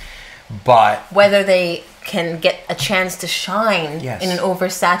internet. But whether they can get a chance to shine in an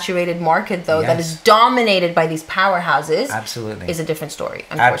oversaturated market, though, that is dominated by these powerhouses, is a different story,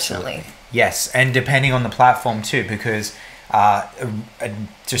 unfortunately. Absolutely. Yes, and depending on the platform too, because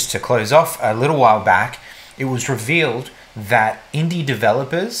just to close off, a little while back, it was revealed that indie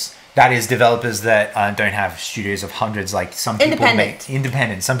developers, that is developers that don't have studios of hundreds, like some people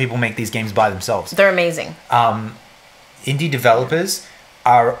independent. Some people make these games by themselves. They're amazing. Indie developers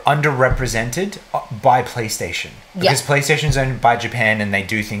are underrepresented by PlayStation, because PlayStation's owned by Japan and they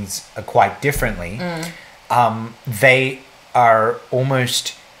do things quite differently. They are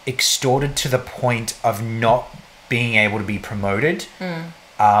almost extorted to the point of not being able to be promoted.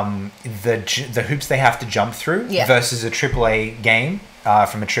 The hoops they have to jump through versus a AAA game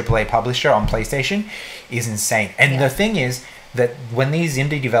from a AAA publisher on PlayStation is insane. And the thing is that when these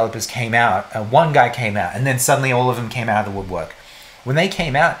indie developers came out, one guy came out, and then suddenly all of them came out of the woodwork. When they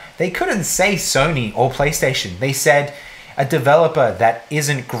came out, they couldn't say Sony or PlayStation. They said a developer that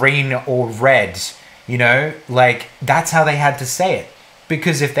isn't green or red, you know, like that's how they had to say it.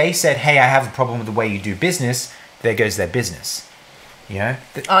 Because if they said, hey, I have a problem with the way you do business, there goes their business. You know?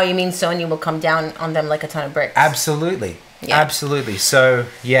 Oh, you mean Sony will come down on them like a ton of bricks? Absolutely. Yeah. Absolutely. So,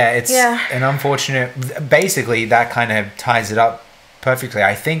 yeah, it's an unfortunate... Basically, that kind of ties it up perfectly.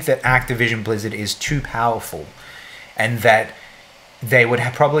 I think that Activision Blizzard is too powerful, and that they would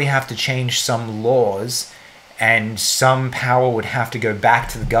probably have to change some laws, and some power would have to go back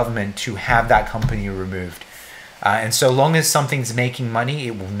to the government to have that company removed. And so long as something's making money,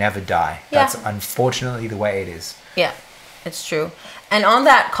 it will never die. Yeah. That's unfortunately the way it is. Yeah, it's true. And on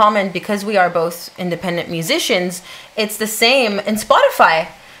that comment, because we are both independent musicians, it's the same in Spotify,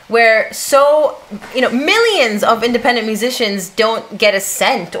 where millions of independent musicians don't get a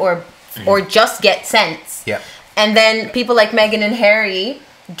cent or just get cents. Yeah. And then people like Meghan and Harry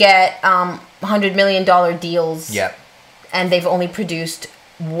get $100 million deals. Yeah. And they've only produced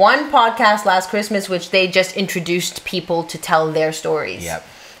one podcast last Christmas, which they just introduced people to tell their stories. Yep.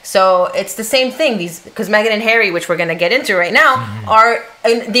 So it's the same thing. Because Meghan and Harry, which we're going to get into right now, are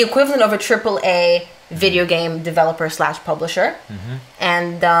the equivalent of a AAA video game developer / publisher.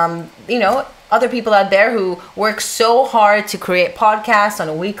 And, other people out there who work so hard to create podcasts on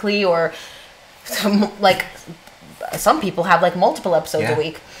a weekly, or like some people have like multiple episodes a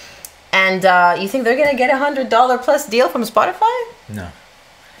week. And you think they're going to get $100 plus deal from Spotify? No.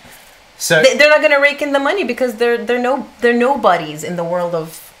 So they're not going to rake in the money because they're nobodies in the world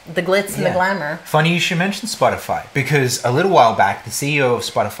of the glitz and the glamour. Funny you should mention Spotify, because a little while back, the CEO of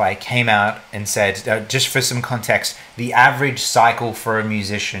Spotify came out and said, just for some context, the average cycle for a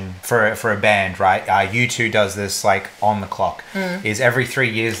musician, for a band, right? U2 does this like on the clock, is every 3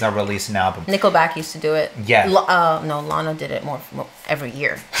 years they'll release an album. Nickelback used to do it. Yeah. No, Lana did it more every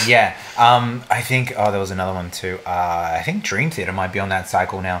year. Yeah. I think, there was another one too. I think Dream Theater might be on that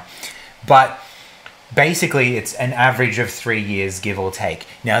cycle now. But basically, it's an average of 3 years, give or take.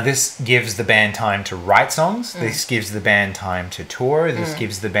 Now, this gives the band time to write songs. This gives the band time to tour. This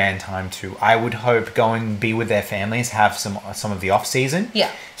gives the band time to, I would hope, go and be with their families, have some of the off-season. Yeah.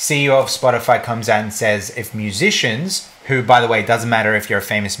 CEO of Spotify comes out and says, if musicians, who, by the way, doesn't matter if you're a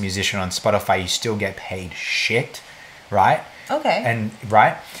famous musician on Spotify, you still get paid shit, right? Okay. And,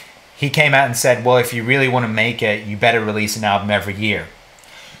 right? He came out and said, well, if you really want to make it, you better release an album every year.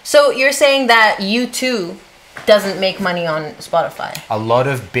 So you're saying that U2 doesn't make money on Spotify? A lot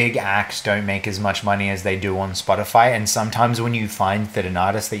of big acts don't make as much money as they do on Spotify. And sometimes when you find that an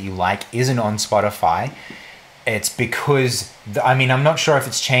artist that you like isn't on Spotify, it's because, I'm not sure if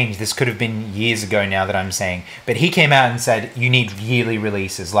it's changed. This could have been years ago now that I'm saying. But he came out and said, you need yearly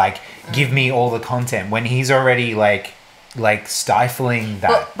releases. Like, give me all the content. When he's already like stifling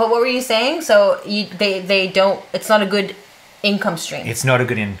that. But what were you saying? So they don't, it's not a good income stream. It's not a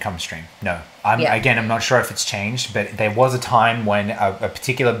good income stream. No. Again, I'm not sure if it's changed, but there was a time when a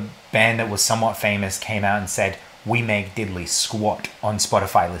particular band that was somewhat famous came out and said, we make diddly squat on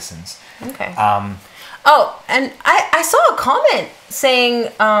Spotify listens. Okay. And I saw a comment saying,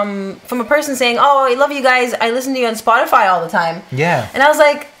 from a person saying, oh, I love you guys. I listen to you on Spotify all the time. Yeah. And I was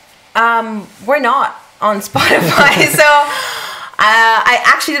like, we're not on Spotify. So I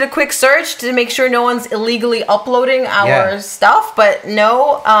actually did a quick search to make sure no one's illegally uploading our stuff, but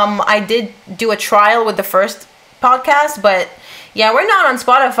no, I did do a trial with the first podcast, but yeah, we're not on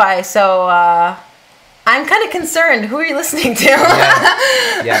Spotify, so I'm kind of concerned. Who are you listening to?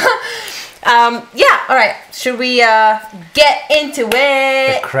 Yeah. All right. Should we get into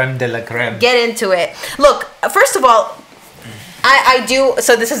it? The creme de la creme. Get into it. Look, first of all, I do,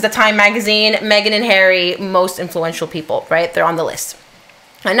 so this is the Time magazine, Meghan and Harry, most influential people, right? They're on the list.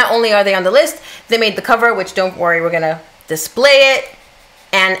 And not only are they on the list, they made the cover, which don't worry, we're going to display it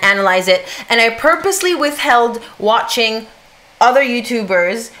and analyze it. And I purposely withheld watching other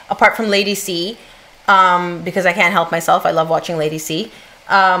YouTubers, apart from Lady C, because I can't help myself. I love watching Lady C.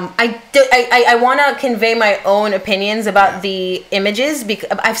 I want to convey my own opinions about the images, because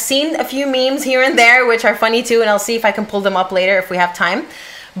I've seen a few memes here and there which are funny too, and I'll see if I can pull them up later if we have time.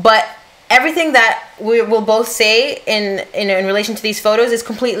 But everything that we will both say in relation to these photos is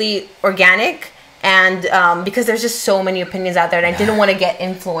completely organic, and because there's just so many opinions out there, and I didn't want to get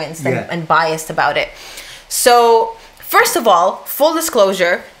influenced and biased about it. So first of all, full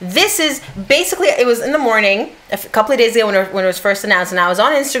disclosure, this is basically, it was in the morning, a couple of days ago when it was first announced, and I was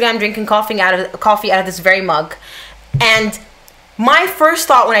on Instagram drinking coffee out of this very mug. And my first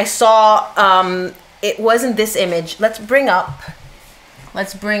thought when I saw, it wasn't this image. Let's bring up the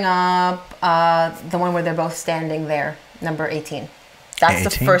one where they're both standing there, number 18. That's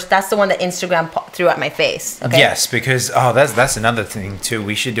 18? That's the one that Instagram threw at my face. Okay? Yes, because that's another thing too.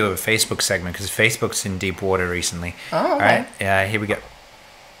 We should do a Facebook segment because Facebook's in deep water recently. Oh, okay. All right, yeah, here we go.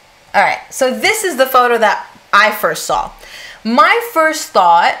 All right, so this is the photo that I first saw. My first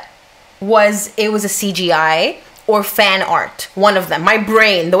thought was it was a CGI or fan art, one of them.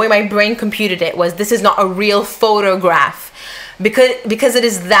 The way my brain computed it was this is not a real photograph because it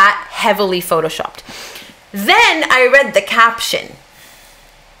is that heavily photoshopped. Then I read the caption.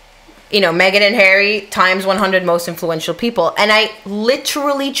 Meghan and Harry times 100 most influential people. And I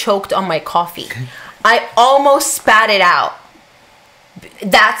literally choked on my coffee. I almost spat it out.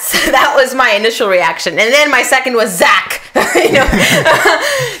 That was my initial reaction. And then my second was Zach.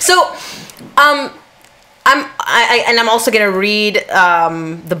 So, I'm also going to read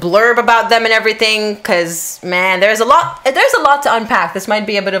the blurb about them and everything. Because, man, there's a lot to unpack. This might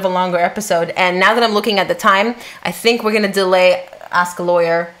be a bit of a longer episode. And now that I'm looking at the time, I think we're going to delay Ask a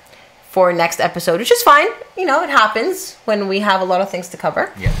Lawyer for next episode, which is fine. It happens when we have a lot of things to cover.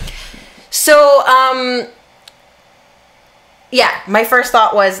 Yeah. So, my first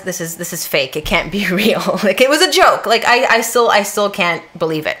thought was this is fake. It can't be real. Like, it was a joke. Like, I still can't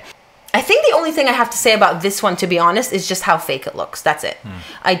believe it. I think the only thing I have to say about this one, to be honest, is just how fake it looks. That's it.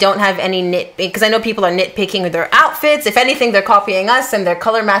 I don't have any nitpick, because I know people are nitpicking with their outfits. If anything, they're copying us and they're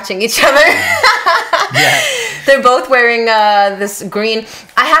color matching each other. Yeah. They're both wearing this green.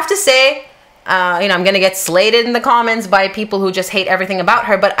 I have to say, I'm going to get slated in the comments by people who just hate everything about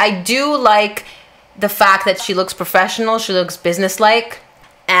her, but I do like the fact that she looks professional. She looks businesslike.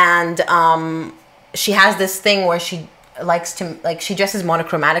 and she has this thing where she likes to, like, she dresses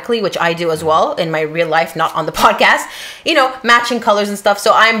monochromatically, which I do as well in my real life, not on the podcast, you know, matching colors and stuff.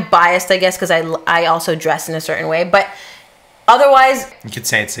 So I'm biased, I guess, because I also dress in a certain way, but otherwise, you could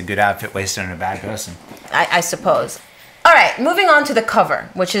say it's a good outfit wasted on a bad person. I suppose. All right, moving on to the cover,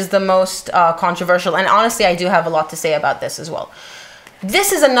 which is the most controversial, and honestly, I do have a lot to say about this as well.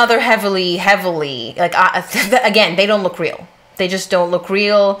 This is another heavily, like, again, they don't look real. They just don't look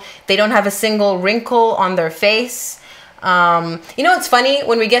real. They don't have a single wrinkle on their face. You know, it's funny,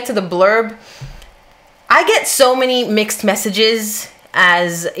 when we get to the blurb, I get so many mixed messages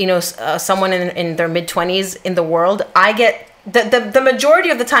as, you know, someone in their mid-20s in the world. I get, the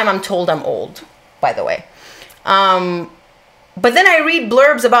majority of the time I'm told I'm old, by the way. But then I read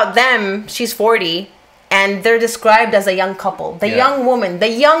blurbs about them, she's 40, and they're described as a young couple. The young woman, the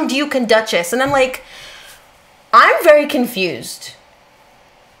young Duke and Duchess. And I'm like, I'm very confused.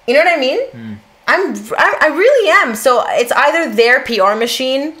 You know what I mean? I really am. So it's either their PR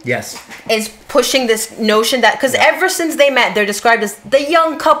machine is pushing this notion that, because ever since they met, they're described as the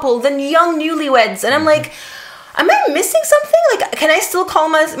young couple, the young newlyweds, and I'm like, am I missing something? Like, can I still call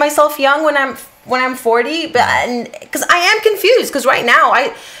myself young when I'm 40? But because I am confused, because right now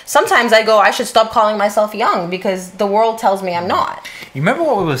sometimes I go, I should stop calling myself young because the world tells me I'm not. You remember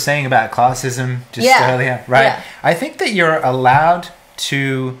what we were saying about classism just earlier, right? Yeah. I think that you're allowed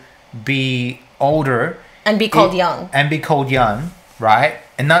to be older and be called young, right?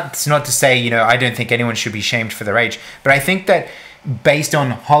 And that's not to say, you know, I don't think anyone should be shamed for their age, but I think that based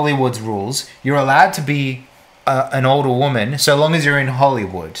on Hollywood's rules, you're allowed to be an older woman so long as you're in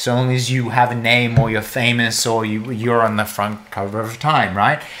Hollywood, so long as you have a name or you're famous or you're on the front cover of Time,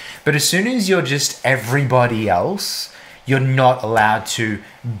 right? But as soon as you're just everybody else, you're not allowed to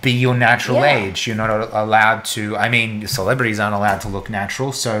be your natural age. You're not allowed to, I mean, celebrities aren't allowed to look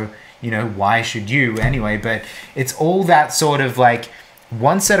natural, so, you know, why should you anyway? But it's all that sort of like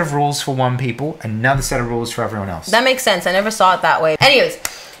one set of rules for one people, another set of rules for everyone else. That makes sense. I never saw it that way. Anyways,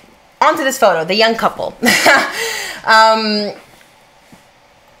 on to this photo, the young couple. The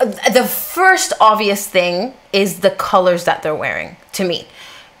first obvious thing is the colors that they're wearing, to me.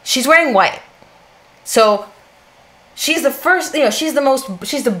 She's wearing white. So she's the first, you know, she's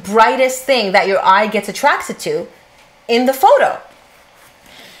the brightest thing that your eye gets attracted to in the photo.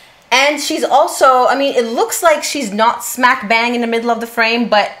 And she's also, I mean, it looks like she's not smack bang in the middle of the frame,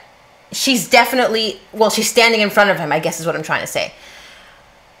 but she's definitely, well, she's standing in front of him, I guess is what I'm trying to say.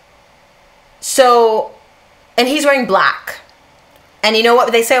 So, and he's wearing black. And you know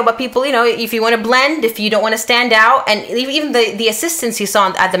what they say about people, you know, if you want to blend, if you don't want to stand out, and even the assistants you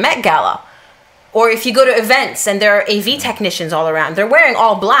saw at the Met Gala, or if you go to events and there are AV technicians all around, they're wearing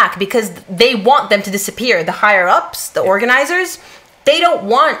all black because they want them to disappear. The higher ups, the organizers, they don't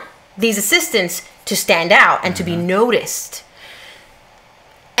want these assistants to stand out and to be noticed.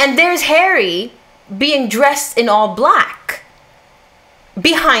 And there's Harry being dressed in all black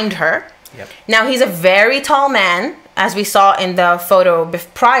behind her. Now, he's a very tall man, as we saw in the photo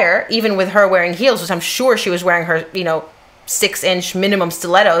prior, even with her wearing heels, which I'm sure she was wearing her, you know, 6-inch minimum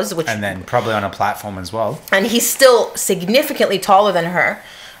stilettos. And then probably on a platform as well. And he's still significantly taller than her.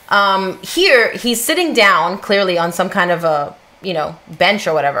 Here, he's sitting down, clearly on some kind of a, you know, bench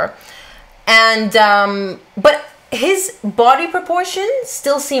or whatever. And, but his body proportions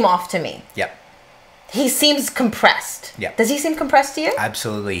still seem off to me. He seems compressed. Does he seem compressed to you?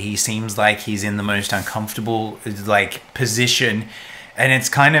 Absolutely. He seems like he's in the most uncomfortable, like, position. And it's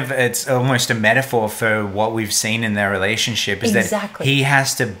kind of, it's almost a metaphor for what we've seen in their relationship, is that he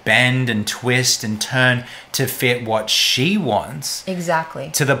has to bend and twist and turn to fit what she wants.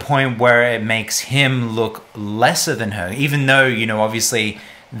 To the point where it makes him look lesser than her, even though, you know, obviously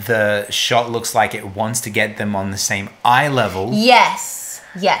the shot looks like it wants to get them on the same eye level.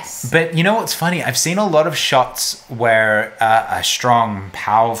 But you know what's funny? I've seen a lot of shots where a strong,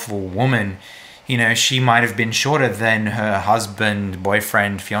 powerful woman, you know, she might have been shorter than her husband,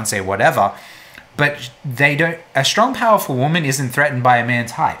 boyfriend, fiance, whatever, but they don't. A strong, powerful woman isn't threatened by a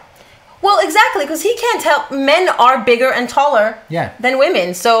man's height. Well, exactly, because he can't help. Men are bigger and taller than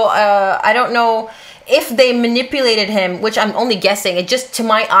women, so I don't know if they manipulated him, which I'm only guessing. It just, to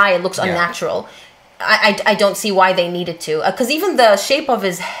my eye, it looks unnatural. I don't see why they needed to, because even the shape of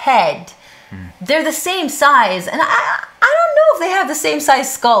his head, they're the same size, and I don't know if they have the same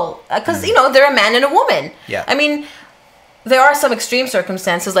size skull, because you know, they're a man and a woman. I mean, there are some extreme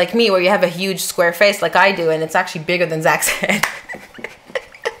circumstances like me where you have a huge square face like I do, and it's actually bigger than Zach's head.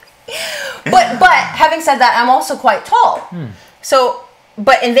 but having said that, I'm also quite tall. So,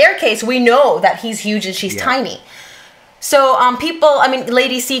 but in their case, we know that he's huge and she's tiny. So people, I mean,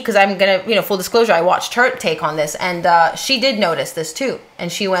 Lady C, because I'm gonna, full disclosure, I watched her take on this, and she did notice this too,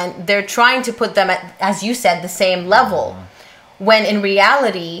 and she went, they're trying to put them at, as you said, the same level, when in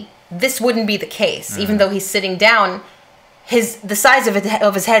reality this wouldn't be the case. Even though he's sitting down, the size of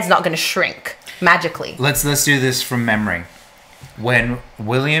his head's not going to shrink magically. Let's do this from memory. When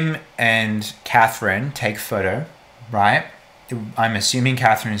William and Catherine take photo, right? I'm assuming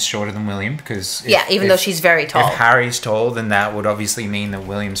Catherine is shorter than William because... even though she's very tall. If Harry's tall, then that would obviously mean that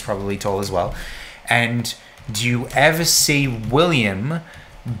William's probably tall as well. And do you ever see William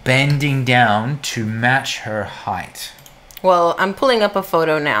bending down to match her height? Well, I'm pulling up a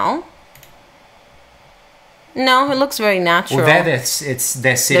photo now. No, it looks very natural. Well, they're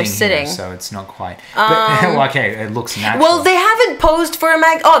sitting here, so it's not quite. But, okay, it looks natural. Well, they haven't posed for a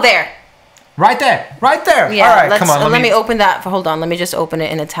mag... Oh, there. Right there. Right there. Yeah, all right, come on. Let me open that. Hold on. Let me just open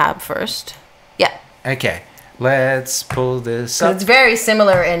it in a tab first. Yeah. Okay. Let's pull this up. It's very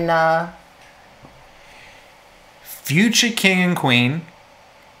similar in... Future king and queen.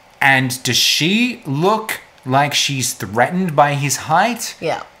 And does she look like she's threatened by his height?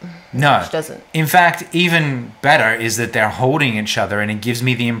 Yeah. No. She doesn't. In fact, even better is that they're holding each other, and it gives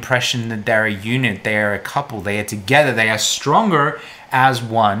me the impression that they're a unit. They are a couple. They are together. They are stronger as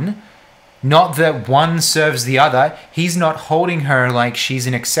one. Not that one serves the other. He's not holding her like she's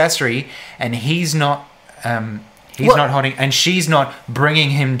an accessory, and he's not not holding, and she's not bringing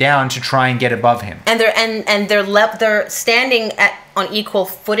him down to try and get above him. And they're standing on equal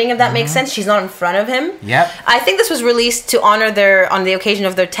footing, if that makes sense. She's not in front of him. Yep. I think this was released to honor on the occasion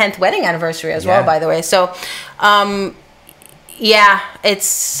of their 10th wedding anniversary as well, by the way. So,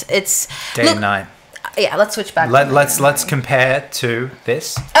 it's day and night. Yeah, let's switch back. Let's compare to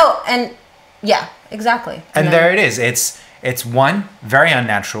this. Oh, and yeah, exactly. And there it is. It's one, very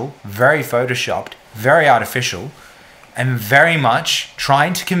unnatural, very photoshopped, very artificial, and very much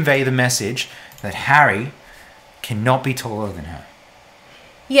trying to convey the message that Harry cannot be taller than her.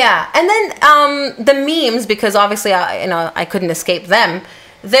 Yeah, and then the memes, because obviously I couldn't escape them.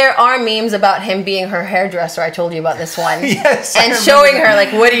 There are memes about him being her hairdresser. I told you about this one. Yes, and showing her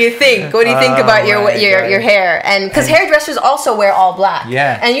like, what do you think? What do you think about your hair? And because hairdressers also wear all black.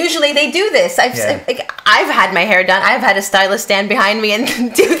 Yeah. And usually they do this. I've had my hair done. I've had a stylist stand behind me and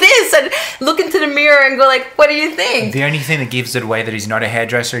do this and look into the mirror and go like, what do you think? The only thing that gives it away that he's not a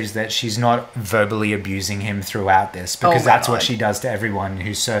hairdresser is that she's not verbally abusing him throughout this, because that's what she does to everyone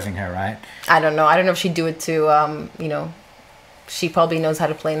who's serving her, right? I don't know. I don't know if she'd do it to she probably knows how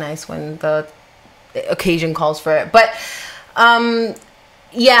to play nice when the occasion calls for it. But I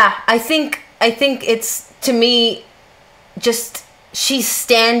think it's, to me, just she's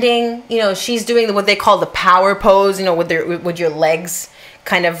standing, she's doing what they call the power pose, with your legs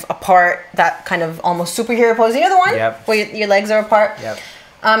kind of apart, that kind of almost superhero pose. You know the one? Yep. Where your legs are apart? Yep.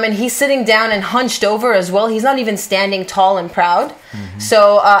 And he's sitting down and hunched over as well. He's not even standing tall and proud. Mm-hmm.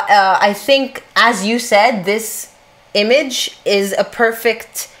 So I think, as you said, this image is a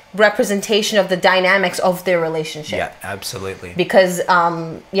perfect representation of the dynamics of their relationship. Yeah, absolutely. Because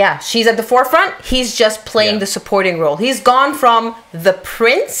she's at the forefront, he's just playing the supporting role. He's gone from the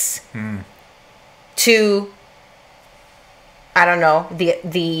prince to, I don't know,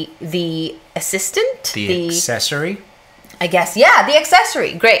 the assistant, the accessory, I guess. Yeah, the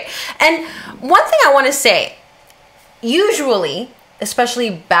accessory. Great. And one thing I want to say, usually, especially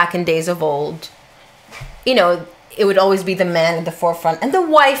back in days of old, it would always be the man at the forefront, and the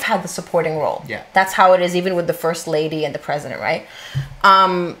wife had the supporting role. Yeah. That's how it is even with the first lady and the president, right?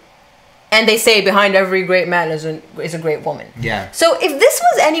 And they say behind every great man is a great woman. Yeah. So if this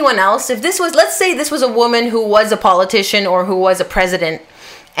was anyone else, let's say this was a woman who was a politician or who was a president,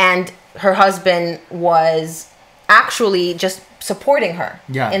 and her husband was actually just supporting her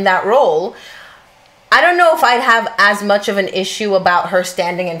in that role, I don't know if I'd have as much of an issue about her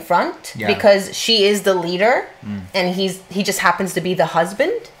standing in front, because she is the leader and he just happens to be the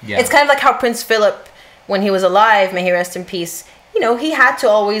husband. Yeah. It's kind of like how Prince Philip, when he was alive, may he rest in peace, he had to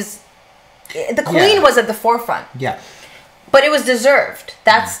always... The queen was at the forefront. Yeah. But it was deserved.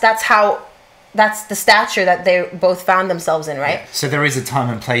 That's the stature that they both found themselves in, right? Yeah. So there is a time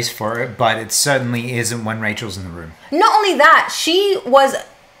and place for it, but it certainly isn't when Rachel's in the room. Not only that, she was,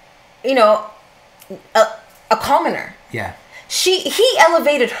 a commoner. Yeah. He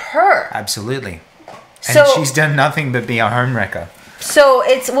elevated her. Absolutely. And she's done nothing but be a homewrecker. So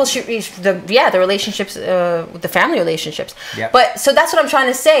it's the relationships, the family relationships. Yeah. But so that's what I'm trying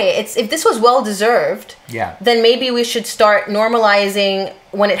to say. If this was well deserved, then maybe we should start normalizing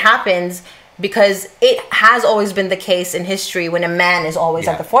when it happens because it has always been the case in history when a man is always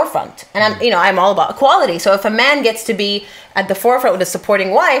at the forefront. And I'm all about equality. So if a man gets to be at the forefront with a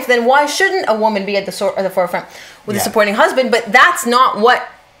supporting wife, then why shouldn't a woman be at the forefront with a supporting husband? But that's not what.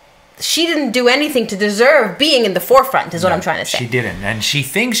 She didn't do anything to deserve being in the forefront, is what I'm trying to say. She didn't. And she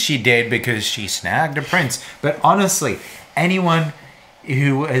thinks she did because she snagged a prince. But honestly, anyone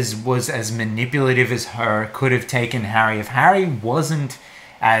who was as manipulative as her could have taken Harry. If Harry wasn't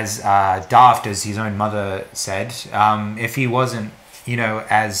as daft as his own mother said, if he wasn't,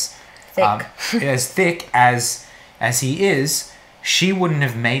 as thick as he is, she wouldn't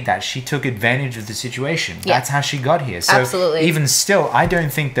have made that. She took advantage of the situation. Yeah. That's how she got here. So absolutely. Even still, I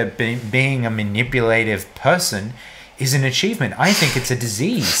don't think that being a manipulative person is an achievement. I think it's a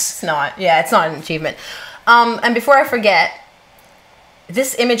disease. It's not. Yeah, it's not an achievement. And before I forget,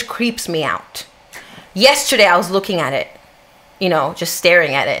 this image creeps me out. Yesterday, I was looking at it, just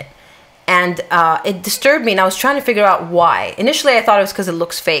staring at it. And it disturbed me, and I was trying to figure out why. Initially, I thought it was because it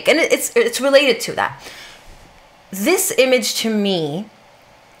looks fake. And it's related to that. This image to me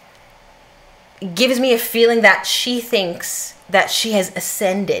gives me a feeling that she thinks that she has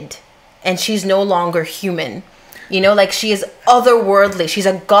ascended and she's no longer human. Like she is otherworldly. She's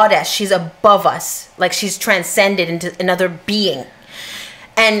a goddess. She's above us. Like she's transcended into another being.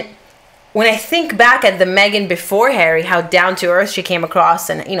 And when I think back at the Meghan before Harry, how down to earth she came across,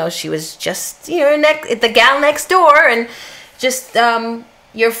 and she was just the gal next door, and just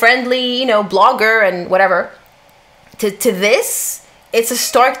your friendly blogger and whatever. To this, it's a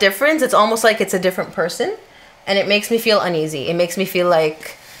stark difference. It's almost like it's a different person, and it makes me feel uneasy. It makes me feel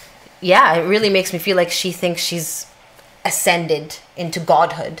like, it really makes me feel like she thinks she's ascended into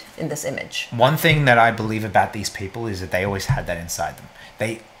godhood in this image. One thing that I believe about these people is that they always had that inside them.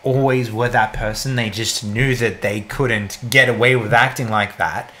 They always were that person. They just knew that they couldn't get away with acting like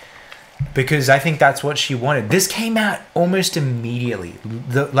that, because I think that's what she wanted. This came out almost immediately.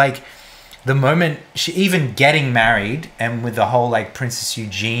 The moment she even getting married, and with the whole Princess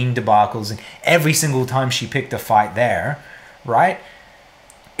Eugene debacles, and every single time she picked a fight there, right?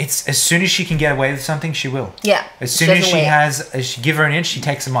 It's as soon as she can get away with something, she will. Yeah. As soon as she give her an inch, she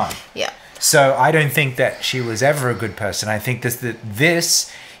takes a mile. Yeah. So I don't think that she was ever a good person. I think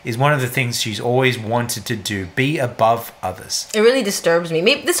this is one of the things she's always wanted to do, be above others. It really disturbs me.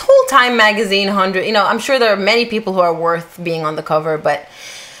 Maybe this whole Time magazine 100, I'm sure there are many people who are worth being on the cover, but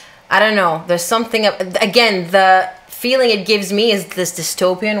I don't know. There's something, again, the feeling it gives me is this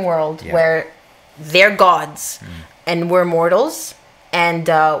dystopian world where they're gods and we're mortals, and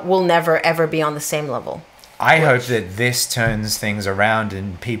we'll never, ever be on the same level. I hope that this turns things around,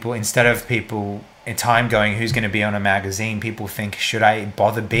 and people, instead of people in Time going, who's going to be on a magazine, people think, should I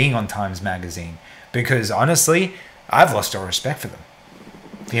bother being on Time's magazine? Because honestly, I've lost all respect for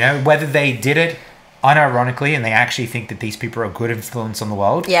them. Whether they did it unironically and they actually think that these people are a good influence on the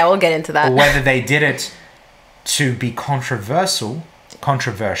world. Yeah, we'll get into that. Or whether they did it to be controversial.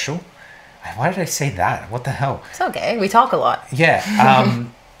 Why did I say that? What the hell? It's okay. We talk a lot. Yeah.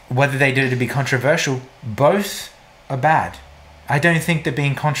 Whether they did it to be controversial, both are bad. I don't think that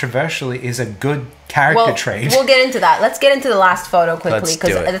being controversial is a good character trait. We'll get into that. Let's get into the last photo quickly,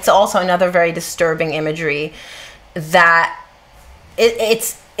 because it. It's also another very disturbing imagery that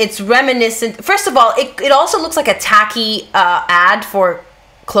it's reminiscent. First of all, it also looks like a tacky ad for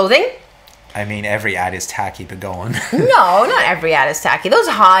clothing. I mean, every ad is tacky, but go on. No, not every ad is tacky. Those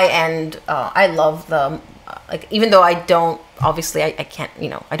high-end, I love them. Even though I don't, obviously, I can't,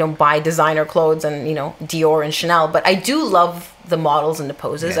 I don't buy designer clothes and, Dior and Chanel, but I do love the models and the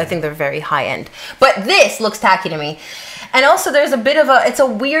poses. Yeah. I think they're very high-end. But this looks tacky to me. And also, there's a bit of it's a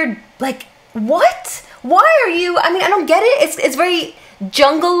weird, what? Why are you, I don't get it. It's very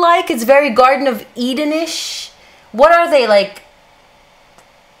jungle-like. It's very Garden of Eden-ish. What are they,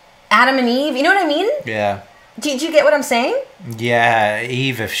 Adam and Eve? You know what I mean? Yeah. Did you get what I'm saying? Yeah,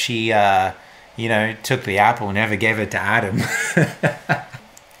 Eve, if she, took the apple and never gave it to Adam.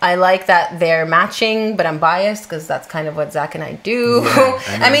 I like that they're matching, but I'm biased because that's kind of what Zach and I do.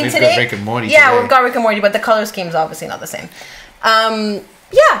 Yeah, we've today, got Rick and Morty yeah, today. We've got Rick and Morty, but the color scheme's obviously not the same. I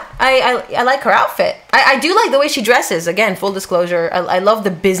like her outfit. I do like the way she dresses. Again, full disclosure, I love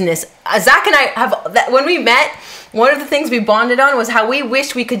the business. Zach and I when we met, one of the things we bonded on was how we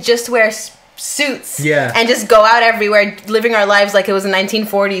wished we could just wear suits and just go out everywhere, living our lives like it was the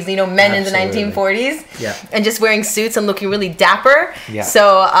 1940s, men in the 1940s, and just wearing suits and looking really dapper.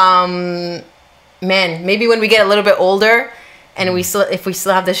 So, man, maybe when we get a little bit older, And if we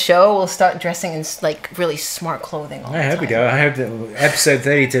still have the show, we'll start dressing in like really smart clothing all the time. I hope we do. I hope that episode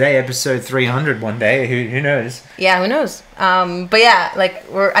 30 today, episode 300 one day. Who knows? Yeah, who knows? But yeah, like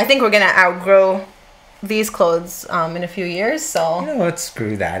I think we're gonna outgrow these clothes in a few years. So You know what?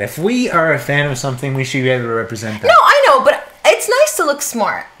 Screw that. If we are a fan of something, we should be able to represent that. no, I know, but it's nice to look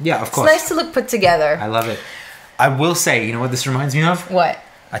smart. Yeah, of course. It's nice to look put together. I love it. I will say, you know what this reminds me of? What?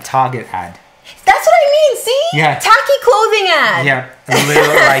 A Target ad. That's what I mean. See? Yeah. Tacky clothing ad. Yeah,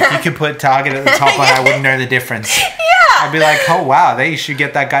 literally, like you could put Target at the top and I wouldn't know the difference. Yeah. I'd be like, oh wow, they should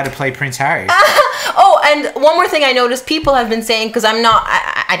get that guy to play Prince Harry. Oh, and one more thing I noticed people have been saying, because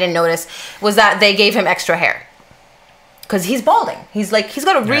I didn't notice, was that they gave him extra hair. Because he's balding. He's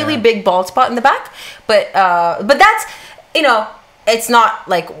got a really big bald spot in the back. But that's, it's not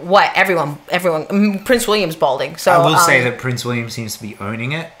like what everyone, Prince William's balding. So I will say that Prince William seems to be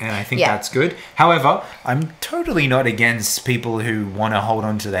owning it, and I think that's good. However, I'm totally not against people who want to hold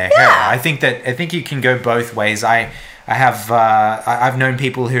on to their hair. I think you can go both ways. I've known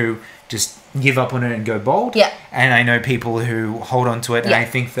people who just give up on it and go bald. Yeah. And I know people who hold on to it, and I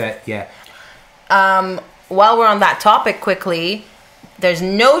think that while we're on that topic quickly, there's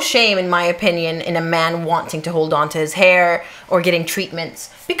no shame, in my opinion, in a man wanting to hold on to his hair or getting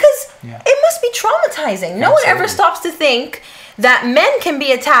treatments, because it must be traumatizing. No one ever stops to think that men can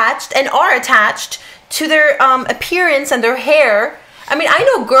be attached and are attached to their appearance and their hair. I mean, I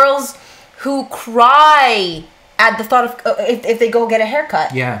know girls who cry at the thought of if they go get a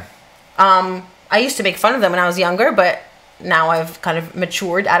haircut. Yeah. I used to make fun of them when I was younger, but now I've kind of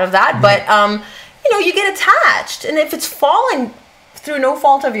matured out of that. But you get attached, and if it's falling through no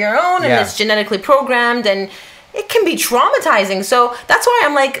fault of your own, and it's genetically programmed, and it can be traumatizing. So that's why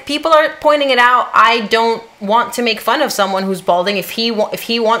I'm like, people are pointing it out. I don't want to make fun of someone who's balding. If he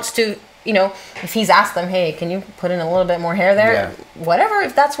wants to, if he's asked them, hey, can you put in a little bit more hair there? Whatever,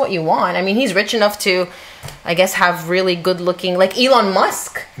 if that's what you want. I mean, he's rich enough to, I guess, have really good looking, like Elon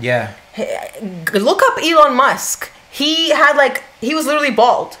Musk. Yeah. Look up Elon Musk. He was literally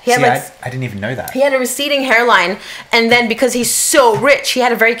bald. He had I didn't even know that. He had a receding hairline, and then because he's so rich, he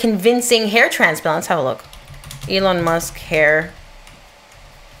had a very convincing hair transplant. Let's have a look. Elon Musk hair.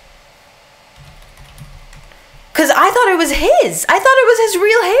 Because I thought it was his. I thought it was his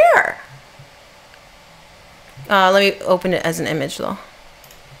real hair. Let me open it as an image, though.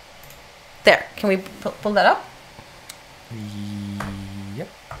 There. Can we pull that up? Yep.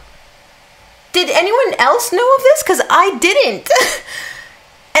 Did anyone else know of this? Because I didn't.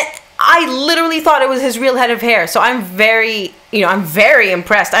 And I literally thought it was his real head of hair. So I'm very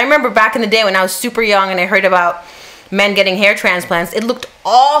impressed. I remember back in the day when I was super young and I heard about men getting hair transplants. It looked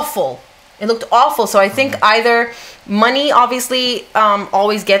awful. So I think either money obviously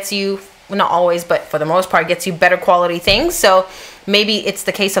always gets you, well, not always, but for the most part gets you better quality things. So maybe it's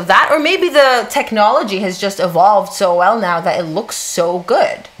the case of that, or maybe the technology has just evolved so well now that it looks so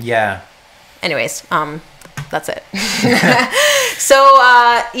good. Yeah. Anyways, that's it. So,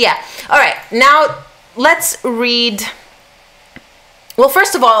 yeah. All right. Now, let's read... Well,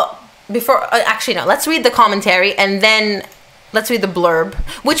 first of all, let's read the commentary, and then let's read the blurb,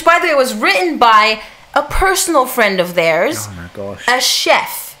 which, by the way, was written by a personal friend of theirs. Oh, my gosh. A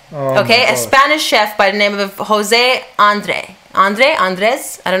chef. Oh, okay? my A gosh. Spanish chef by the name of Jose Andres?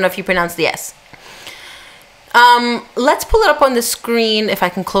 I don't know if you pronounce the S. Let's pull it up on the screen if I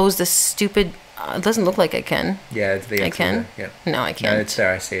can close this stupid... it doesn't look like I can. Yeah, it's the I can? Yeah. No, I can't. No, it's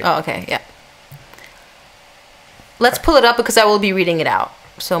there. I see it. Oh, okay, yeah. Let's pull it up because I will be reading it out.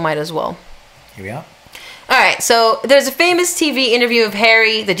 So might as well. Here we are. All right, so there's a famous TV interview of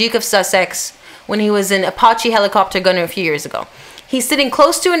Harry, the Duke of Sussex, when he was an Apache helicopter gunner a few years ago. He's sitting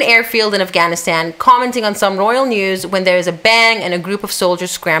close to an airfield in Afghanistan, commenting on some royal news when there is a bang and a group of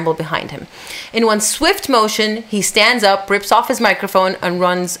soldiers scramble behind him. In one swift motion, he stands up, rips off his microphone, and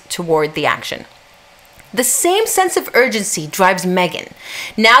runs toward the action. The same sense of urgency drives Meghan,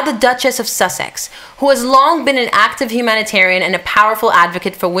 now the Duchess of Sussex, who has long been an active humanitarian and a powerful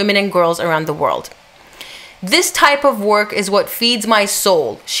advocate for women and girls around the world. This type of work is what feeds my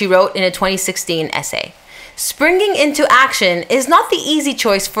soul, she wrote in a 2016 essay. Springing into action is not the easy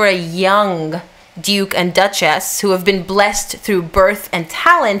choice for a young Duke and Duchess who have been blessed through birth and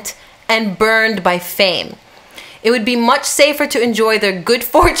talent and burned by fame. It would be much safer to enjoy their good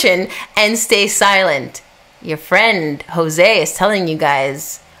fortune and stay silent. Your friend Jose is telling you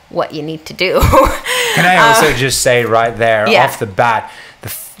guys what you need to do. Can I also just say right there, off the bat,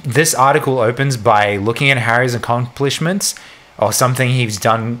 this article opens by looking at Harry's accomplishments or something he's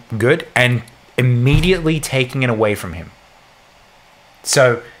done good and immediately taking it away from him.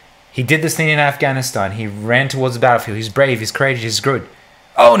 So He did this thing in Afghanistan. He ran towards the battlefield. He's brave. He's courageous. He's good.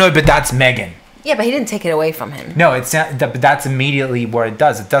 Oh, no, but that's Meghan. Yeah, but he didn't take it away from him. No, but that's immediately what it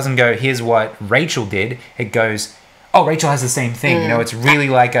does. It doesn't go, here's what Rachel did. It goes, oh, Rachel has the same thing. You know, it's really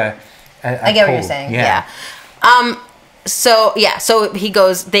like a I get what you're saying. Yeah. So he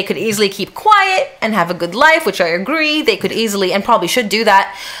goes, they could easily keep quiet and have a good life, which I agree. They could easily and probably should do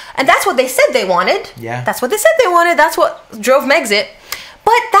that. And that's what they said they wanted. Yeah. That's what they said they wanted. That's what drove Megxit.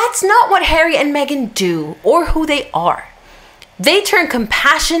 But that's not what Harry and Meghan do or who they are. They turn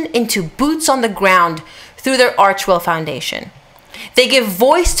compassion into boots on the ground through their Archwell Foundation. They give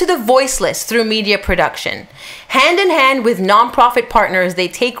voice to the voiceless through media production. Hand in hand with nonprofit partners, they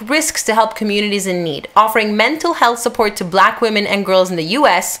take risks to help communities in need, offering mental health support to Black women and girls in the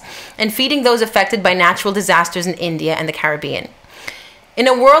US and feeding those affected by natural disasters in India and the Caribbean. In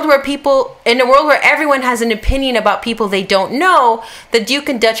a world where everyone has an opinion about people they don't know, the Duke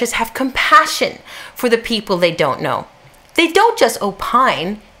and Duchess have compassion for the people they don't know. They don't just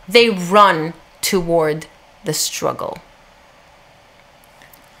opine, they run toward the struggle.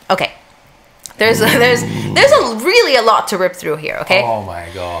 Okay. There's really a lot to rip through here, okay? Oh my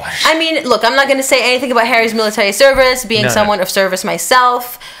gosh. I mean, look, I'm not going to say anything about Harry's military service, being someone of service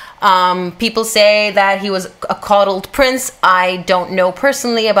myself. People say that he was a coddled prince. I don't know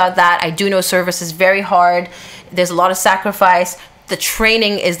personally about that. I do know service is very hard. There's a lot of sacrifice. The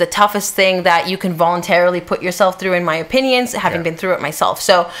training is the toughest thing that you can voluntarily put yourself through, in my opinions, having been through it myself.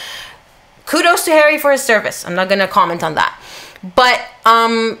 So kudos to Harry for his service. I'm not going to comment on that. But,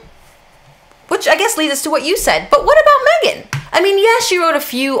 which I guess leads us to what you said. But what about Meghan? I mean, yes, she wrote a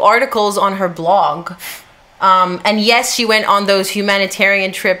few articles on her blog. And yes, she went on those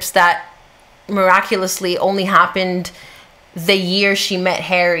humanitarian trips that miraculously only happened the year she met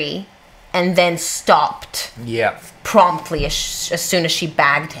Harry and then stopped. Yeah. Promptly as soon as she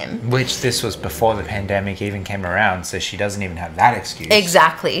bagged him. Which this was before the pandemic even came around, so she doesn't even have that excuse.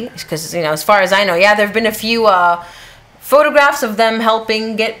 Exactly. Because, you know, as far as I know, yeah, there have been a few photographs of them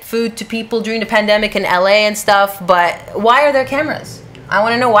helping get food to people during the pandemic in LA and stuff, but why are there cameras? I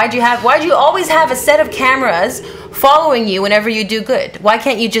want to know, why do you always have a set of cameras following you whenever you do good? Why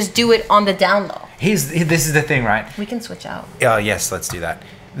can't you just do it on the down low? This is the thing, right? We can switch out. Oh, yes, let's do that.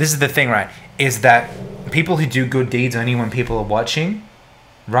 This is the thing, right? Is that people who do good deeds only when people are watching,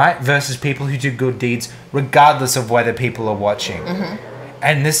 right? Versus people who do good deeds regardless of whether people are watching. Mm-hmm.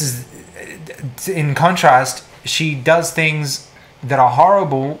 And this is, in contrast, she does things that are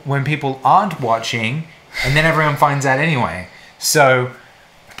horrible when people aren't watching, and then everyone finds out anyway. So,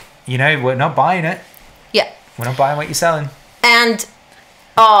 you know, we're not buying it. Yeah. We're not buying what you're selling. And,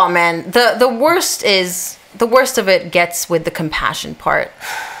 oh man, the worst of it gets with the compassion part.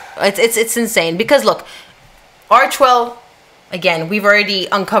 It's insane. Because look, Archwell, again, we've already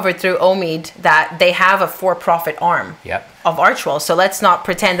uncovered through Omid that they have a for-profit arm of Archwell. So let's not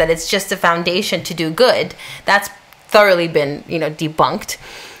pretend that it's just a foundation to do good. That's thoroughly been, you know, debunked.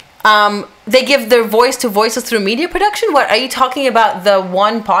 They give their voice to voices through media production. What are you talking about? The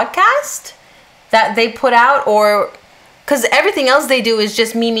one podcast that they put out, or because everything else they do is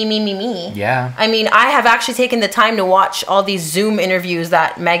just me. Yeah. I mean, I have actually taken the time to watch all these Zoom interviews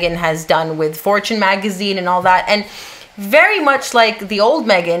that Meghan has done with Fortune magazine and all that, and very much like the old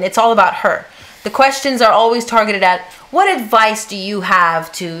Meghan, it's all about her. The questions are always targeted at, what advice do you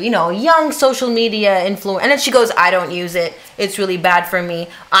have to, you know, young social media influence? And then she goes, I don't use it. It's really bad for me.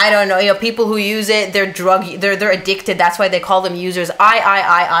 I don't know. You know, people who use it, they're addicted. That's why they call them users.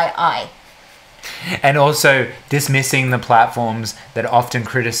 I. And also dismissing the platforms that often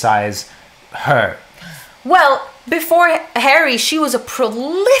criticize her. Well, before Harry, she was a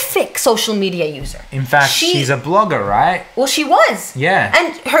prolific social media user. In fact, she's a blogger, right? Well, she was. Yeah.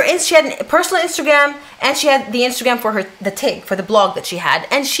 And she had a personal Instagram, and she had the Instagram for the TIG, for the blog that she had.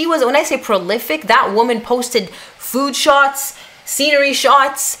 And she was, when I say prolific, that woman posted food shots, scenery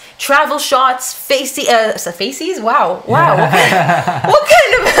shots, travel shots, faces? Wow. What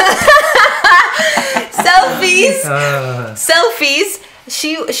kind of selfies?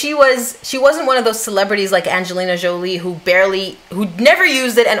 She wasn't one of those celebrities like Angelina Jolie who never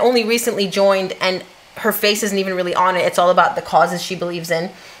used it and only recently joined, and her face isn't even really on it. It's all about the causes she believes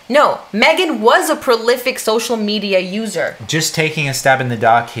in. No, Meghan was a prolific social media user. Just taking a stab in the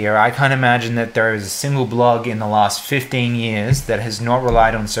dark here, I can't imagine that there is a single blog in the last 15 years that has not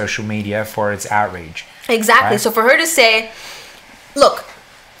relied on social media for its outreach. Exactly. Right? So for her to say, look,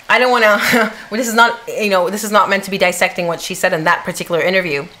 I don't want to, this is not meant to be dissecting what she said in that particular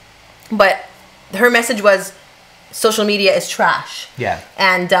interview, but her message was social media is trash. Yeah.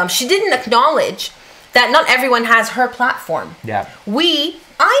 And she didn't acknowledge that not everyone has her platform. Yeah. We,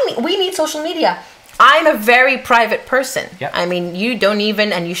 we need social media. I'm a very private person. Yep. I mean, you don't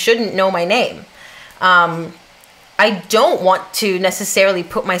even, and you shouldn't know my name. I don't want to necessarily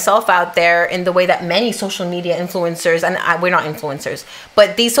put myself out there in the way that many social media influencers, and we're not influencers,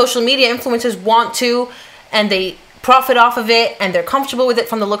 but these social media influencers want to, and they profit off of it, and they're comfortable with it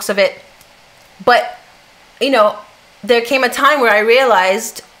from the looks of it. But, you know, there came a time where I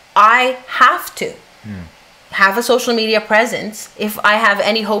realized I have to have a social media presence if I have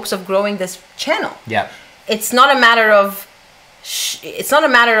any hopes of growing this channel. Yeah. It's not a matter of,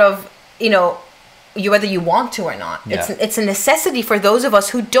 you know, whether you want to or not. Yeah. It's a necessity for those of us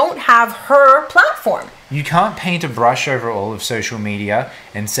who don't have her platform. You can't paint a brush over all of social media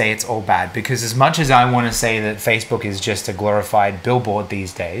and say it's all bad, because as much as I want to say that Facebook is just a glorified billboard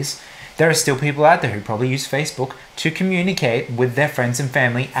these days, there are still people out there who probably use Facebook to communicate with their friends and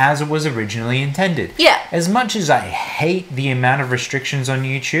family as it was originally intended. Yeah. As much as I hate the amount of restrictions on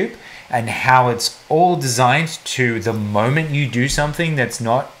YouTube and how it's all designed to the moment you do something that's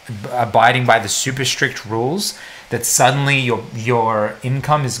not abiding by the super strict rules, that suddenly your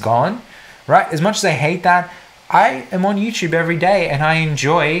income is gone, right? As much as I hate that, I am on YouTube every day and I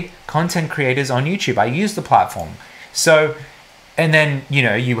enjoy content creators on YouTube. I use the platform. So, and then, you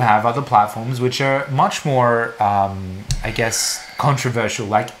know, you have other platforms which are much more, I guess, controversial,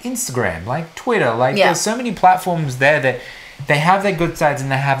 like Instagram, like Twitter. Like, there's so many platforms there that they have their good sides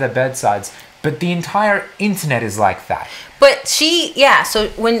and they have their bad sides. But the entire internet is like that. But so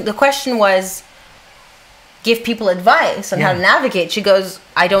when the question was, give people advice on how to navigate, she goes,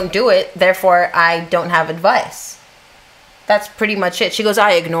 I don't do it, therefore I don't have advice. That's pretty much it. She goes,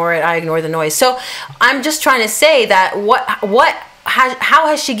 I ignore it. I ignore the noise. So I'm just trying to say that how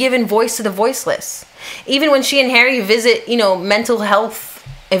has she given voice to the voiceless? Even when she and Harry visit, you know, mental health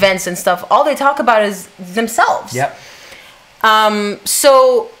events and stuff, all they talk about is themselves. Yep.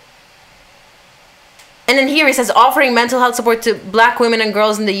 So, and then here he says, offering mental health support to black women and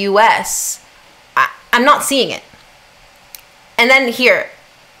girls in the U.S. I'm not seeing it. And then here,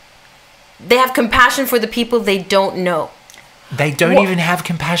 they have compassion for the people they don't know. They don't even have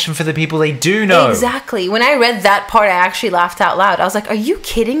compassion for the people they do know. Exactly. When I read that part, I actually laughed out loud. I was like, are you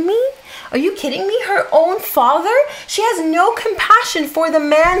kidding me? Are you kidding me? Her own father? She has no compassion for the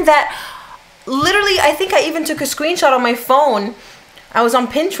man that literally, I think I even took a screenshot on my phone. I was on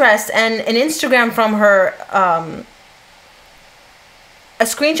Pinterest and an Instagram from her, a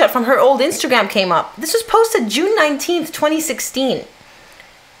screenshot from her old Instagram came up. This was posted June 19th, 2016.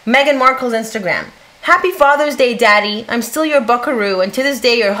 Meghan Markle's Instagram. Happy Father's Day, Daddy. I'm still your buckaroo, and to this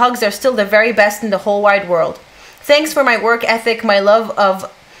day your hugs are still the very best in the whole wide world. Thanks for my work ethic, my love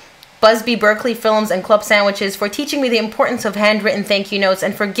of Busby Berkeley films and club sandwiches, for teaching me the importance of handwritten thank you notes,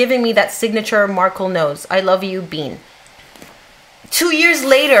 and for giving me that signature Markle nose. I love you, Bean. 2 years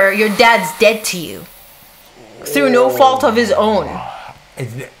later, your dad's dead to you. Through no fault of his own.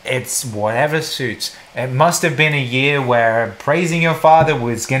 It's whatever suits. It must have been a year where praising your father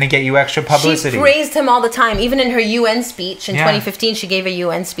was going to get you extra publicity. She praised him all the time. Even in her UN speech in 2015, she gave a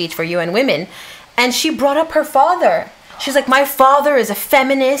UN speech for UN women. And she brought up her father. She's like, my father is a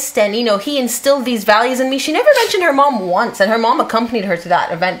feminist and, you know, he instilled these values in me. She never mentioned her mom once. And her mom accompanied her to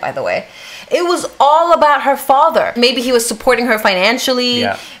that event, by the way. It was all about her father. Maybe he was supporting her financially.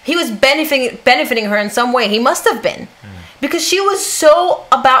 Yeah. He was benefiting her in some way. He must have been. Because she was so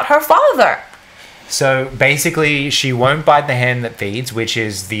about her father. So basically, she won't bite the hand that feeds, which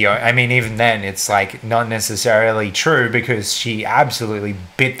is the... I mean, even then, it's like not necessarily true, because she absolutely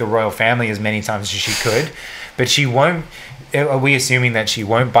bit the royal family as many times as she could. But she won't... Are we assuming that she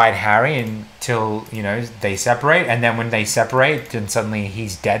won't bite Harry until, you know, they separate? And then when they separate, and suddenly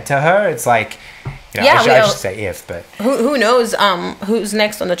he's dead to her? It's like... You know, I should say if, but... Who knows who's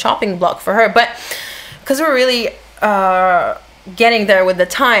next on the chopping block for her. But because we're really... getting there with the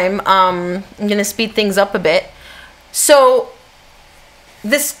time, I'm gonna speed things up a bit. So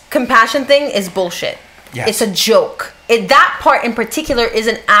this compassion thing is bullshit. Yes. It's a joke. That part in particular is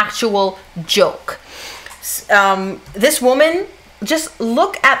an actual joke. This woman, just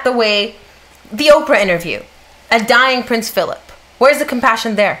look at the way the Oprah interview, a dying Prince Philip. Where's the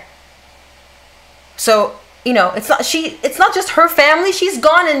compassion there? So, you know, it's not just her family. She's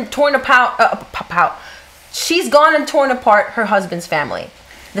gone and torn She's gone and torn apart her husband's family.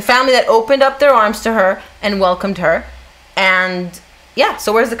 The family that opened up their arms to her and welcomed her. And yeah,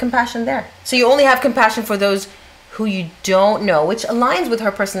 so where's the compassion there? So you only have compassion for those who you don't know, which aligns with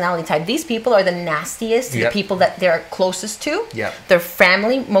her personality type. These people are the nastiest, the people that they're closest to. Their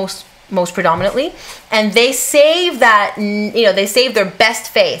family most predominantly. And they save that, you know, they save their best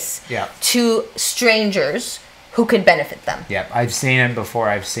face to strangers who could benefit them. Yeah, I've seen it before.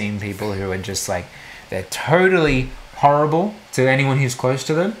 I've seen people who are just like, they're totally horrible to anyone who's close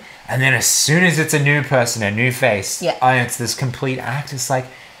to them. And then as soon as it's a new person, a new face, and it's this complete act, it's like,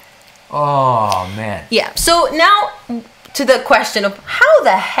 oh, man. Yeah, so now to the question of how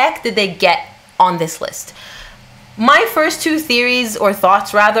the heck did they get on this list? My first two theories, or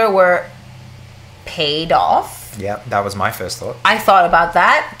thoughts rather, were paid off. Yeah, that was my first thought. I thought about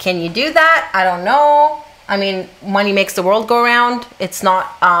that. Can you do that? I don't know. I mean, money makes the world go round. It's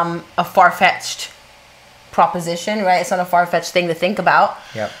not a far-fetched proposition, right? It's not a far-fetched thing to think about.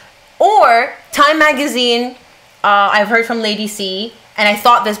 Yep. Or Time Magazine, I've heard from Lady C, and I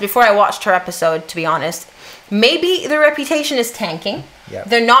thought this before I watched her episode, to be honest. Maybe their reputation is tanking. Yep.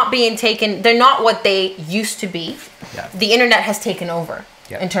 They're not being taken, they're not what they used to be. Yep. The internet has taken over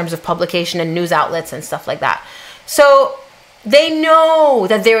Yep. in terms of publication and news outlets and stuff like that. So they know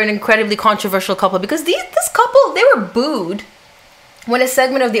that they're an incredibly controversial couple, because this couple, they were booed when a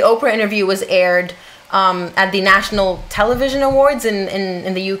segment of the Oprah interview was aired at the National Television Awards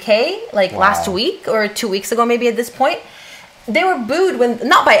in the UK, like last week or 2 weeks ago, maybe at this point. They were booed when,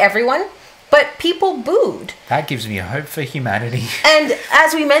 not by everyone, but people booed. That gives me hope for humanity. And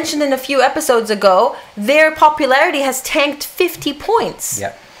as we mentioned in a few episodes ago, their popularity has tanked 50 points.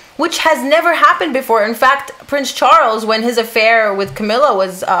 Yep. Which has never happened before. In fact, Prince Charles, when his affair with Camilla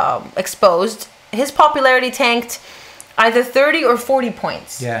was exposed, his popularity tanked either 30 or 40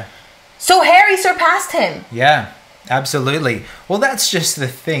 points. Yeah. So Harry surpassed him. Yeah, absolutely. Well, that's just the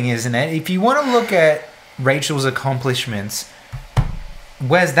thing, isn't it? If you want to look at Rachel's accomplishments,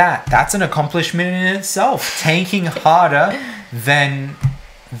 where's that? That's an accomplishment in itself. Tanking harder than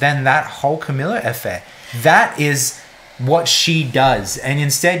that whole Camilla affair. That is what she does. And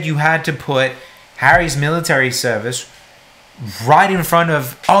instead you had to put Harry's military service right in front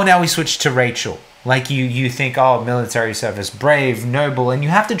of, oh, now we switch to Rachel. Like you think, oh, military service, brave, noble, and you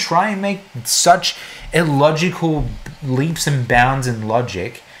have to try and make such illogical leaps and bounds in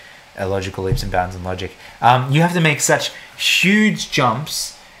logic. Illogical leaps and bounds in logic. You have to make such huge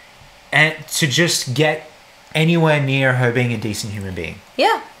jumps and to just get anywhere near her being a decent human being.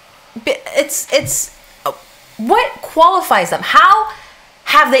 Yeah. It's what qualifies them? How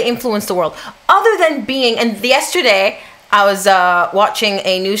have they influenced the world? Other than being, and yesterday I was watching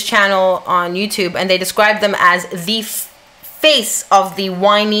a news channel on YouTube, and they described them as the face of the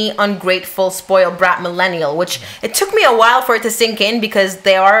whiny, ungrateful, spoiled brat millennial, which it took me a while for it to sink in, because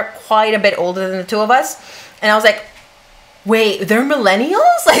they are quite a bit older than the two of us. And I was like, wait, they're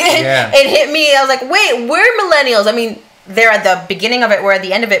millennials? Like, it hit me. I was like, wait, we're millennials. I mean, they're at the beginning of it, we're at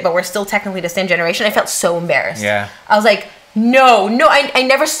the end of it, but we're still technically the same generation. I felt so embarrassed. Yeah. I was like, no, I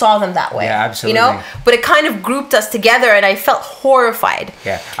never saw them that way. Yeah, absolutely. You know? But it kind of grouped us together, and I felt horrified.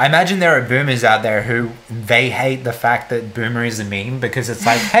 Yeah. I imagine there are boomers out there who, they hate the fact that boomer is a meme, because it's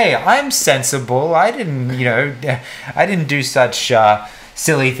like, hey, I'm sensible. I didn't do such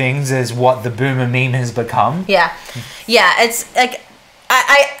silly things as what the boomer meme has become. Yeah. Yeah, it's like,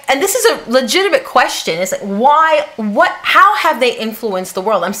 and this is a legitimate question. It's like, how have they influenced the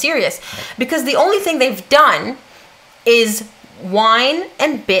world? I'm serious. Because the only thing they've done is whine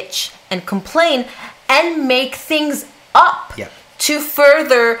and bitch and complain and make things up to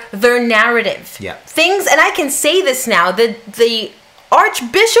further their narrative. Things, and I can say this now, the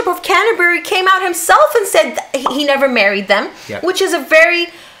Archbishop of Canterbury came out himself and said he never married them, which is a very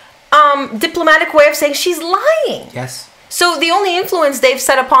diplomatic way of saying she's lying. Yes. So the only influence they've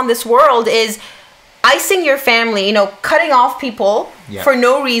set upon this world is icing your family, cutting off people for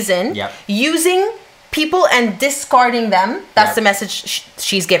no reason, using people and discarding them. That's the message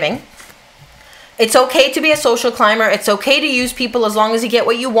she's giving. It's okay to be a social climber. It's okay to use people as long as you get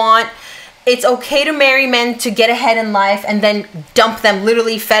what you want. It's okay to marry men to get ahead in life and then dump them,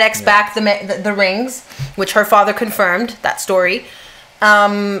 literally FedEx back the rings, which her father confirmed, that story.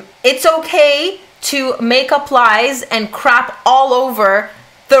 It's okay to make up lies and crap all over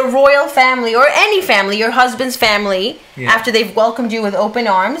the royal family, or any family, your husband's family, after they've welcomed you with open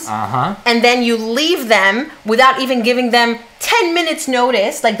arms. And then you leave them without even giving them 10 minutes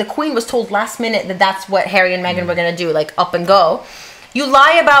notice. Like the Queen was told last minute that that's what Harry and Meghan were going to do, like up and go. You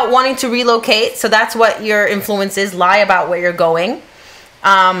lie about wanting to relocate, so that's what your influence is, lie about where you're going.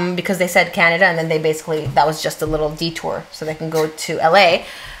 Because they said Canada, and then they basically, that was just a little detour so they can go to LA.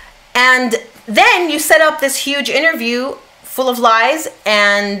 And then you set up this huge interview full of lies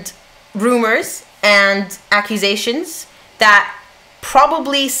and rumors and accusations that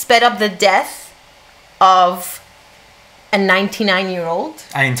probably sped up the death of a 99-year-old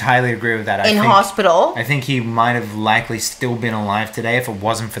I entirely agree with that. in hospital. I think he might have likely still been alive today if it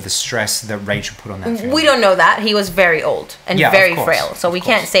wasn't for the stress that Rachel put on that family. We don't know that. He was very old and Yeah, of very course, frail. So of we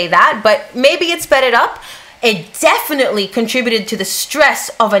course. can't say that. But maybe it sped it up. It definitely contributed to the stress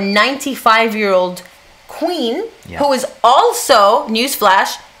of a 95-year-old queen Yeah. who is also,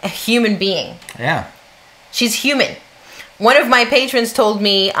 newsflash, a human being. Yeah. She's human. One of my patrons told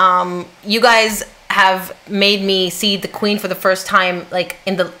me, you guys have made me see the queen for the first time, like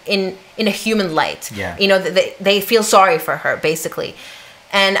in a human light. Yeah. You know, they feel sorry for her, basically.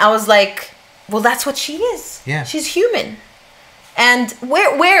 And I was like, well, that's what she is. Yeah. She's human. And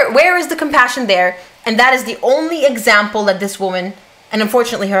where is the compassion there? And that is the only example that this woman, and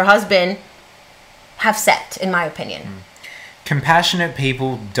unfortunately her husband, have set, in my opinion. Compassionate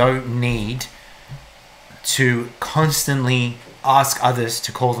people don't need to constantly ask others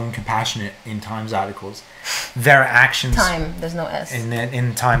to call them compassionate in Times articles. Their actions... Time, there's no S.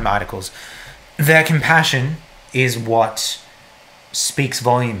 In Time articles. Their compassion is what speaks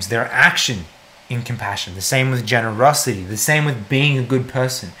volumes. Their action in compassion. The same with generosity. The same with being a good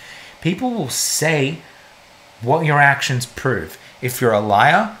person. People will say what your actions prove. If you're a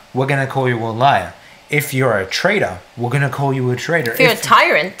liar, we're going to call you a liar. If you're a traitor, we're going to call you a traitor. If you're a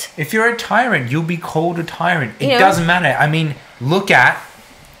tyrant. If you're a tyrant, you'll be called a tyrant. It You know? doesn't matter. I mean, look at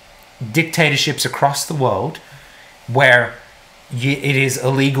dictatorships across the world where it is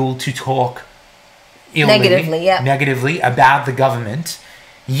illegal to talk negatively about the government,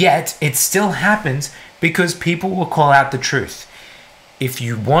 yet it still happens because people will call out the truth. If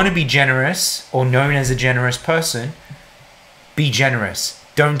you want to be generous or known as a generous person, be generous.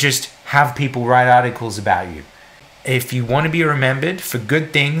 Don't just have people write articles about you. If you want to be remembered for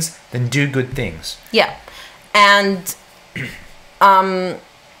good things, then do good things. Yeah. And I'm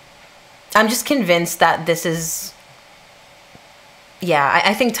just convinced that this is... Yeah,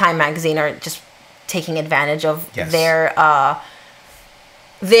 I think Time Magazine are just taking advantage of Yes.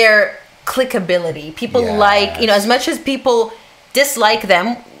 their clickability. People like, as much as people dislike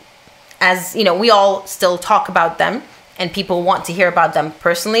them, as, we all still talk about them, and people want to hear about them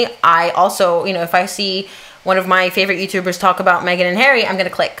personally. I also, if I see one of my favorite YouTubers talk about Meghan and Harry, I'm going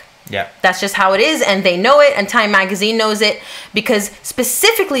to click. Yeah. That's just how it is, and they know it, and Time Magazine knows it, because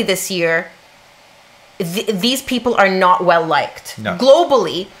specifically this year, these people are not well liked. No.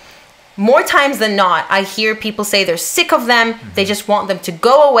 Globally, more times than not, I hear people say they're sick of them, they just want them to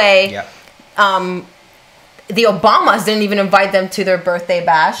go away. Yeah. The Obamas didn't even invite them to their birthday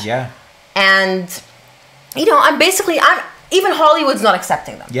bash. Yeah. And, even Hollywood's not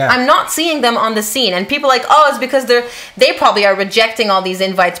accepting them. Yeah. I'm not seeing them on the scene. And people are like, oh, it's because they probably are rejecting all these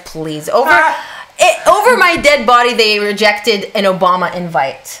invites. Please. Over my dead body, they rejected an Obama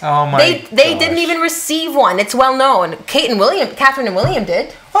invite. Oh my They gosh. didn't even receive one. It's well known. Catherine and William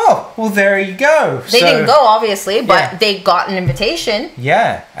did. Oh, well, there you go. They didn't go, obviously, but Yeah. they got an invitation.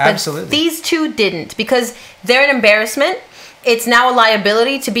 Yeah, But absolutely. these two didn't, because they're an embarrassment. It's now a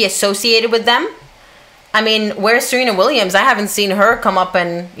liability to be associated with them. I mean, where's Serena Williams? I haven't seen her come up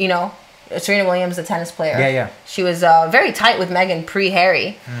and, Serena Williams, the tennis player. Yeah. She was very tight with Meghan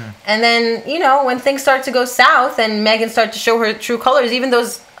pre-Harry. And then, when things start to go south and Meghan started to show her true colors, even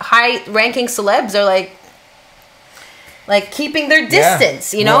those high-ranking celebs are like keeping their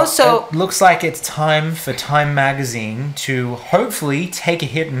distance, Well, So it looks like it's time for Time Magazine to hopefully take a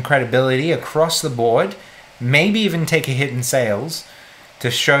hit in credibility across the board, maybe even take a hit in sales, to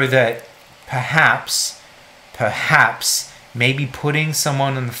show that perhaps maybe putting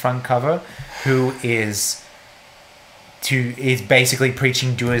someone on the front cover who is basically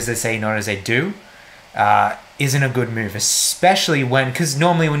preaching do as they say, not as they do, isn't a good move, especially because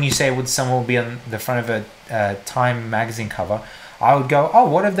normally when you say someone will be on the front of a Time Magazine cover, I would go, oh,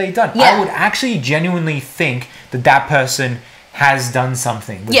 what have they done? Yeah. I would actually genuinely think that person has done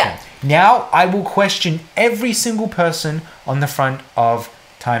something with them. Now I will question every single person on the front of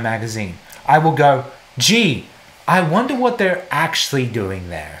Time Magazine. I will go, gee, I wonder what they're actually doing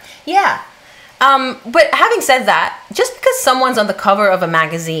there. Yeah. But having said that, just because someone's on the cover of a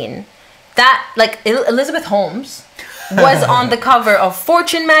magazine, Elizabeth Holmes was on the cover of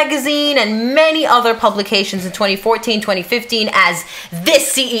Fortune magazine and many other publications in 2014, 2015 as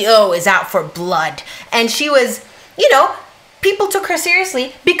this CEO is out for blood. And she was, people took her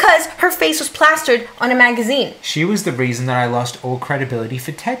seriously because her face was plastered on a magazine. She was the reason that I lost all credibility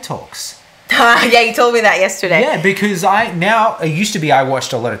for TED Talks. Yeah, you told me that yesterday. Yeah, because it used to be I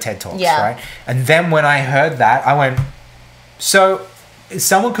watched a lot of TED Talks, Yeah. right? And then when I heard that, I went, so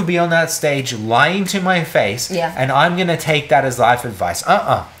someone could be on that stage lying to my face, Yeah. and I'm gonna take that as life advice.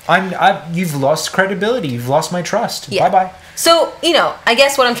 You've lost credibility. You've lost my trust. Yeah. Bye bye. So, I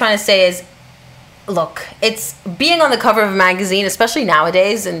guess what I'm trying to say is, look, it's being on the cover of a magazine, especially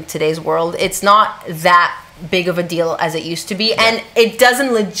nowadays in today's world, it's not that big of a deal as it used to be, and it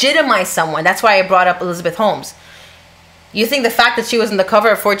doesn't legitimize someone. That's why I brought up Elizabeth Holmes. You think the fact that she was on the cover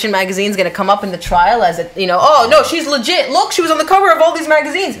of Fortune magazine is going to come up in the trial as oh no, she's legit. Look, she was on the cover of all these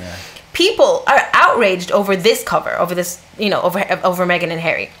magazines. Yeah. People are outraged over this cover, over this, over Meghan and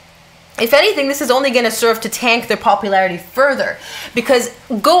Harry. If anything, this is only going to serve to tank their popularity further, because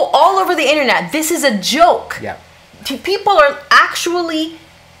go all over the internet. This is a joke. Yeah. People are actually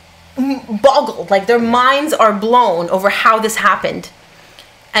boggled, like their minds are blown over how this happened.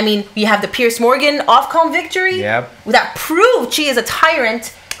 I mean, you have the Piers Morgan Ofcom victory. Yep. That proved she is a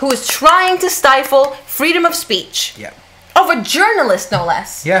tyrant who is trying to stifle freedom of speech. Yep. Of a journalist, no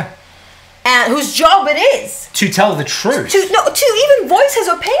less. Yeah. And whose job it is to tell the truth. To even voice his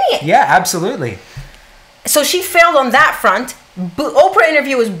opinion. Yeah, absolutely. So she failed on that front. Oprah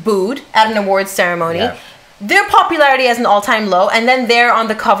interview was booed at an awards ceremony. Yeah. Their popularity is an all-time low, and then they're on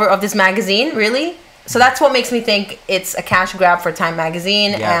the cover of this magazine. Really? So that's what makes me think it's a cash grab for Time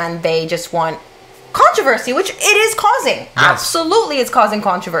magazine, and they just want controversy, which it is causing. Yes. Absolutely, it's causing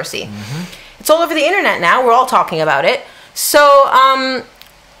controversy. Mm-hmm. It's all over the internet now. We're all talking about it. So I'm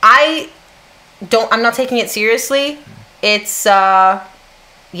not taking it seriously. It's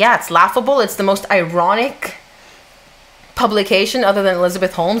it's laughable. It's the most ironic publication other than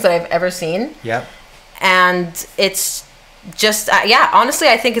Elizabeth Holmes that I've ever seen. Yep. And it's just honestly,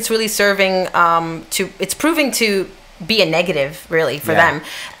 I think it's really serving it's proving to be a negative, really, for them.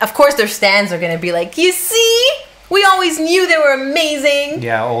 Of course, their stands are going to be like, you see, we always knew they were amazing.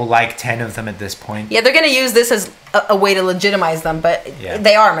 Yeah, or like 10 of them at this point. Yeah, they're going to use this as a way to legitimize them, but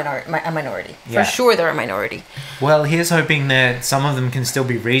they are a minority. For sure, they're a minority. Well, here's hoping that some of them can still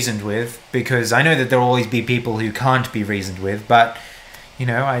be reasoned with, because I know that there'll always be people who can't be reasoned with, but,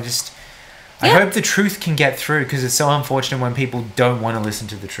 I hope the truth can get through, because it's so unfortunate when people don't want to listen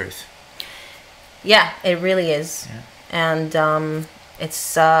to the truth. Yeah, it really is. Yeah. And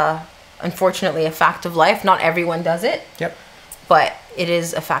it's unfortunately a fact of life. Not everyone does it. Yep. But it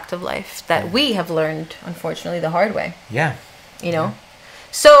is a fact of life that we have learned, unfortunately, the hard way. Yeah.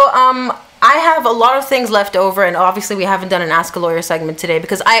 So I have a lot of things left over, and obviously we haven't done an Ask a Lawyer segment today,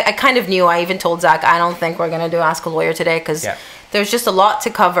 because I kind of knew, I even told Zach, I don't think we're going to do Ask a Lawyer today, because there's just a lot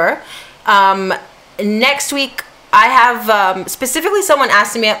to cover. Next week, I have specifically someone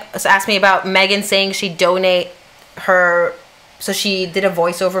asked me about Meghan saying she'd donate her. So she did a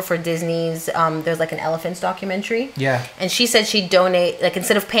voiceover for Disney's. There's like an elephants documentary. Yeah. And she said she'd donate, like,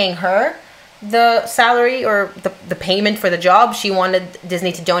 instead of paying her the salary or the payment for the job, she wanted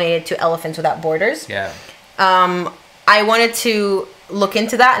Disney to donate it to Elephants Without Borders. Yeah. I wanted to look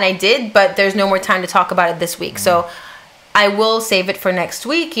into that, and I did, but there's no more time to talk about it this week. So I will save it for next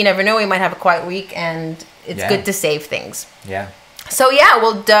week. You never know, we might have a quiet week, and it's good to save things. Yeah. So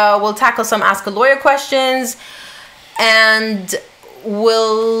we'll tackle some Ask a Lawyer questions, and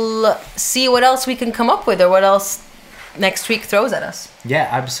we'll see what else we can come up with, or what else next week throws at us. Yeah,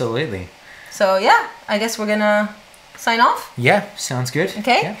 absolutely. So I guess we're gonna sign off. Yeah, sounds good.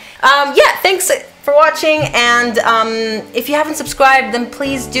 Okay. Yeah. Thanks for watching, and if you haven't subscribed, then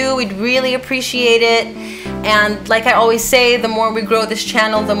please do. We'd really appreciate it. And like I always say, the more we grow this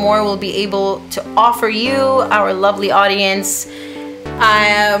channel, the more we'll be able to offer you, our lovely audience.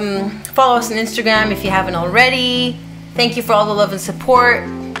 Follow us on Instagram if you haven't already. Thank you for all the love and support.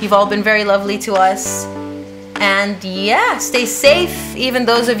 You've all been very lovely to us. And stay safe, even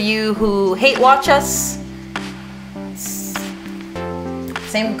those of you who hate watch us.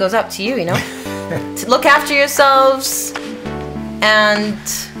 Same goes up to you, Look after yourselves, and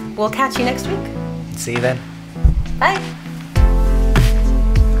we'll catch you next week. See you then. Bye.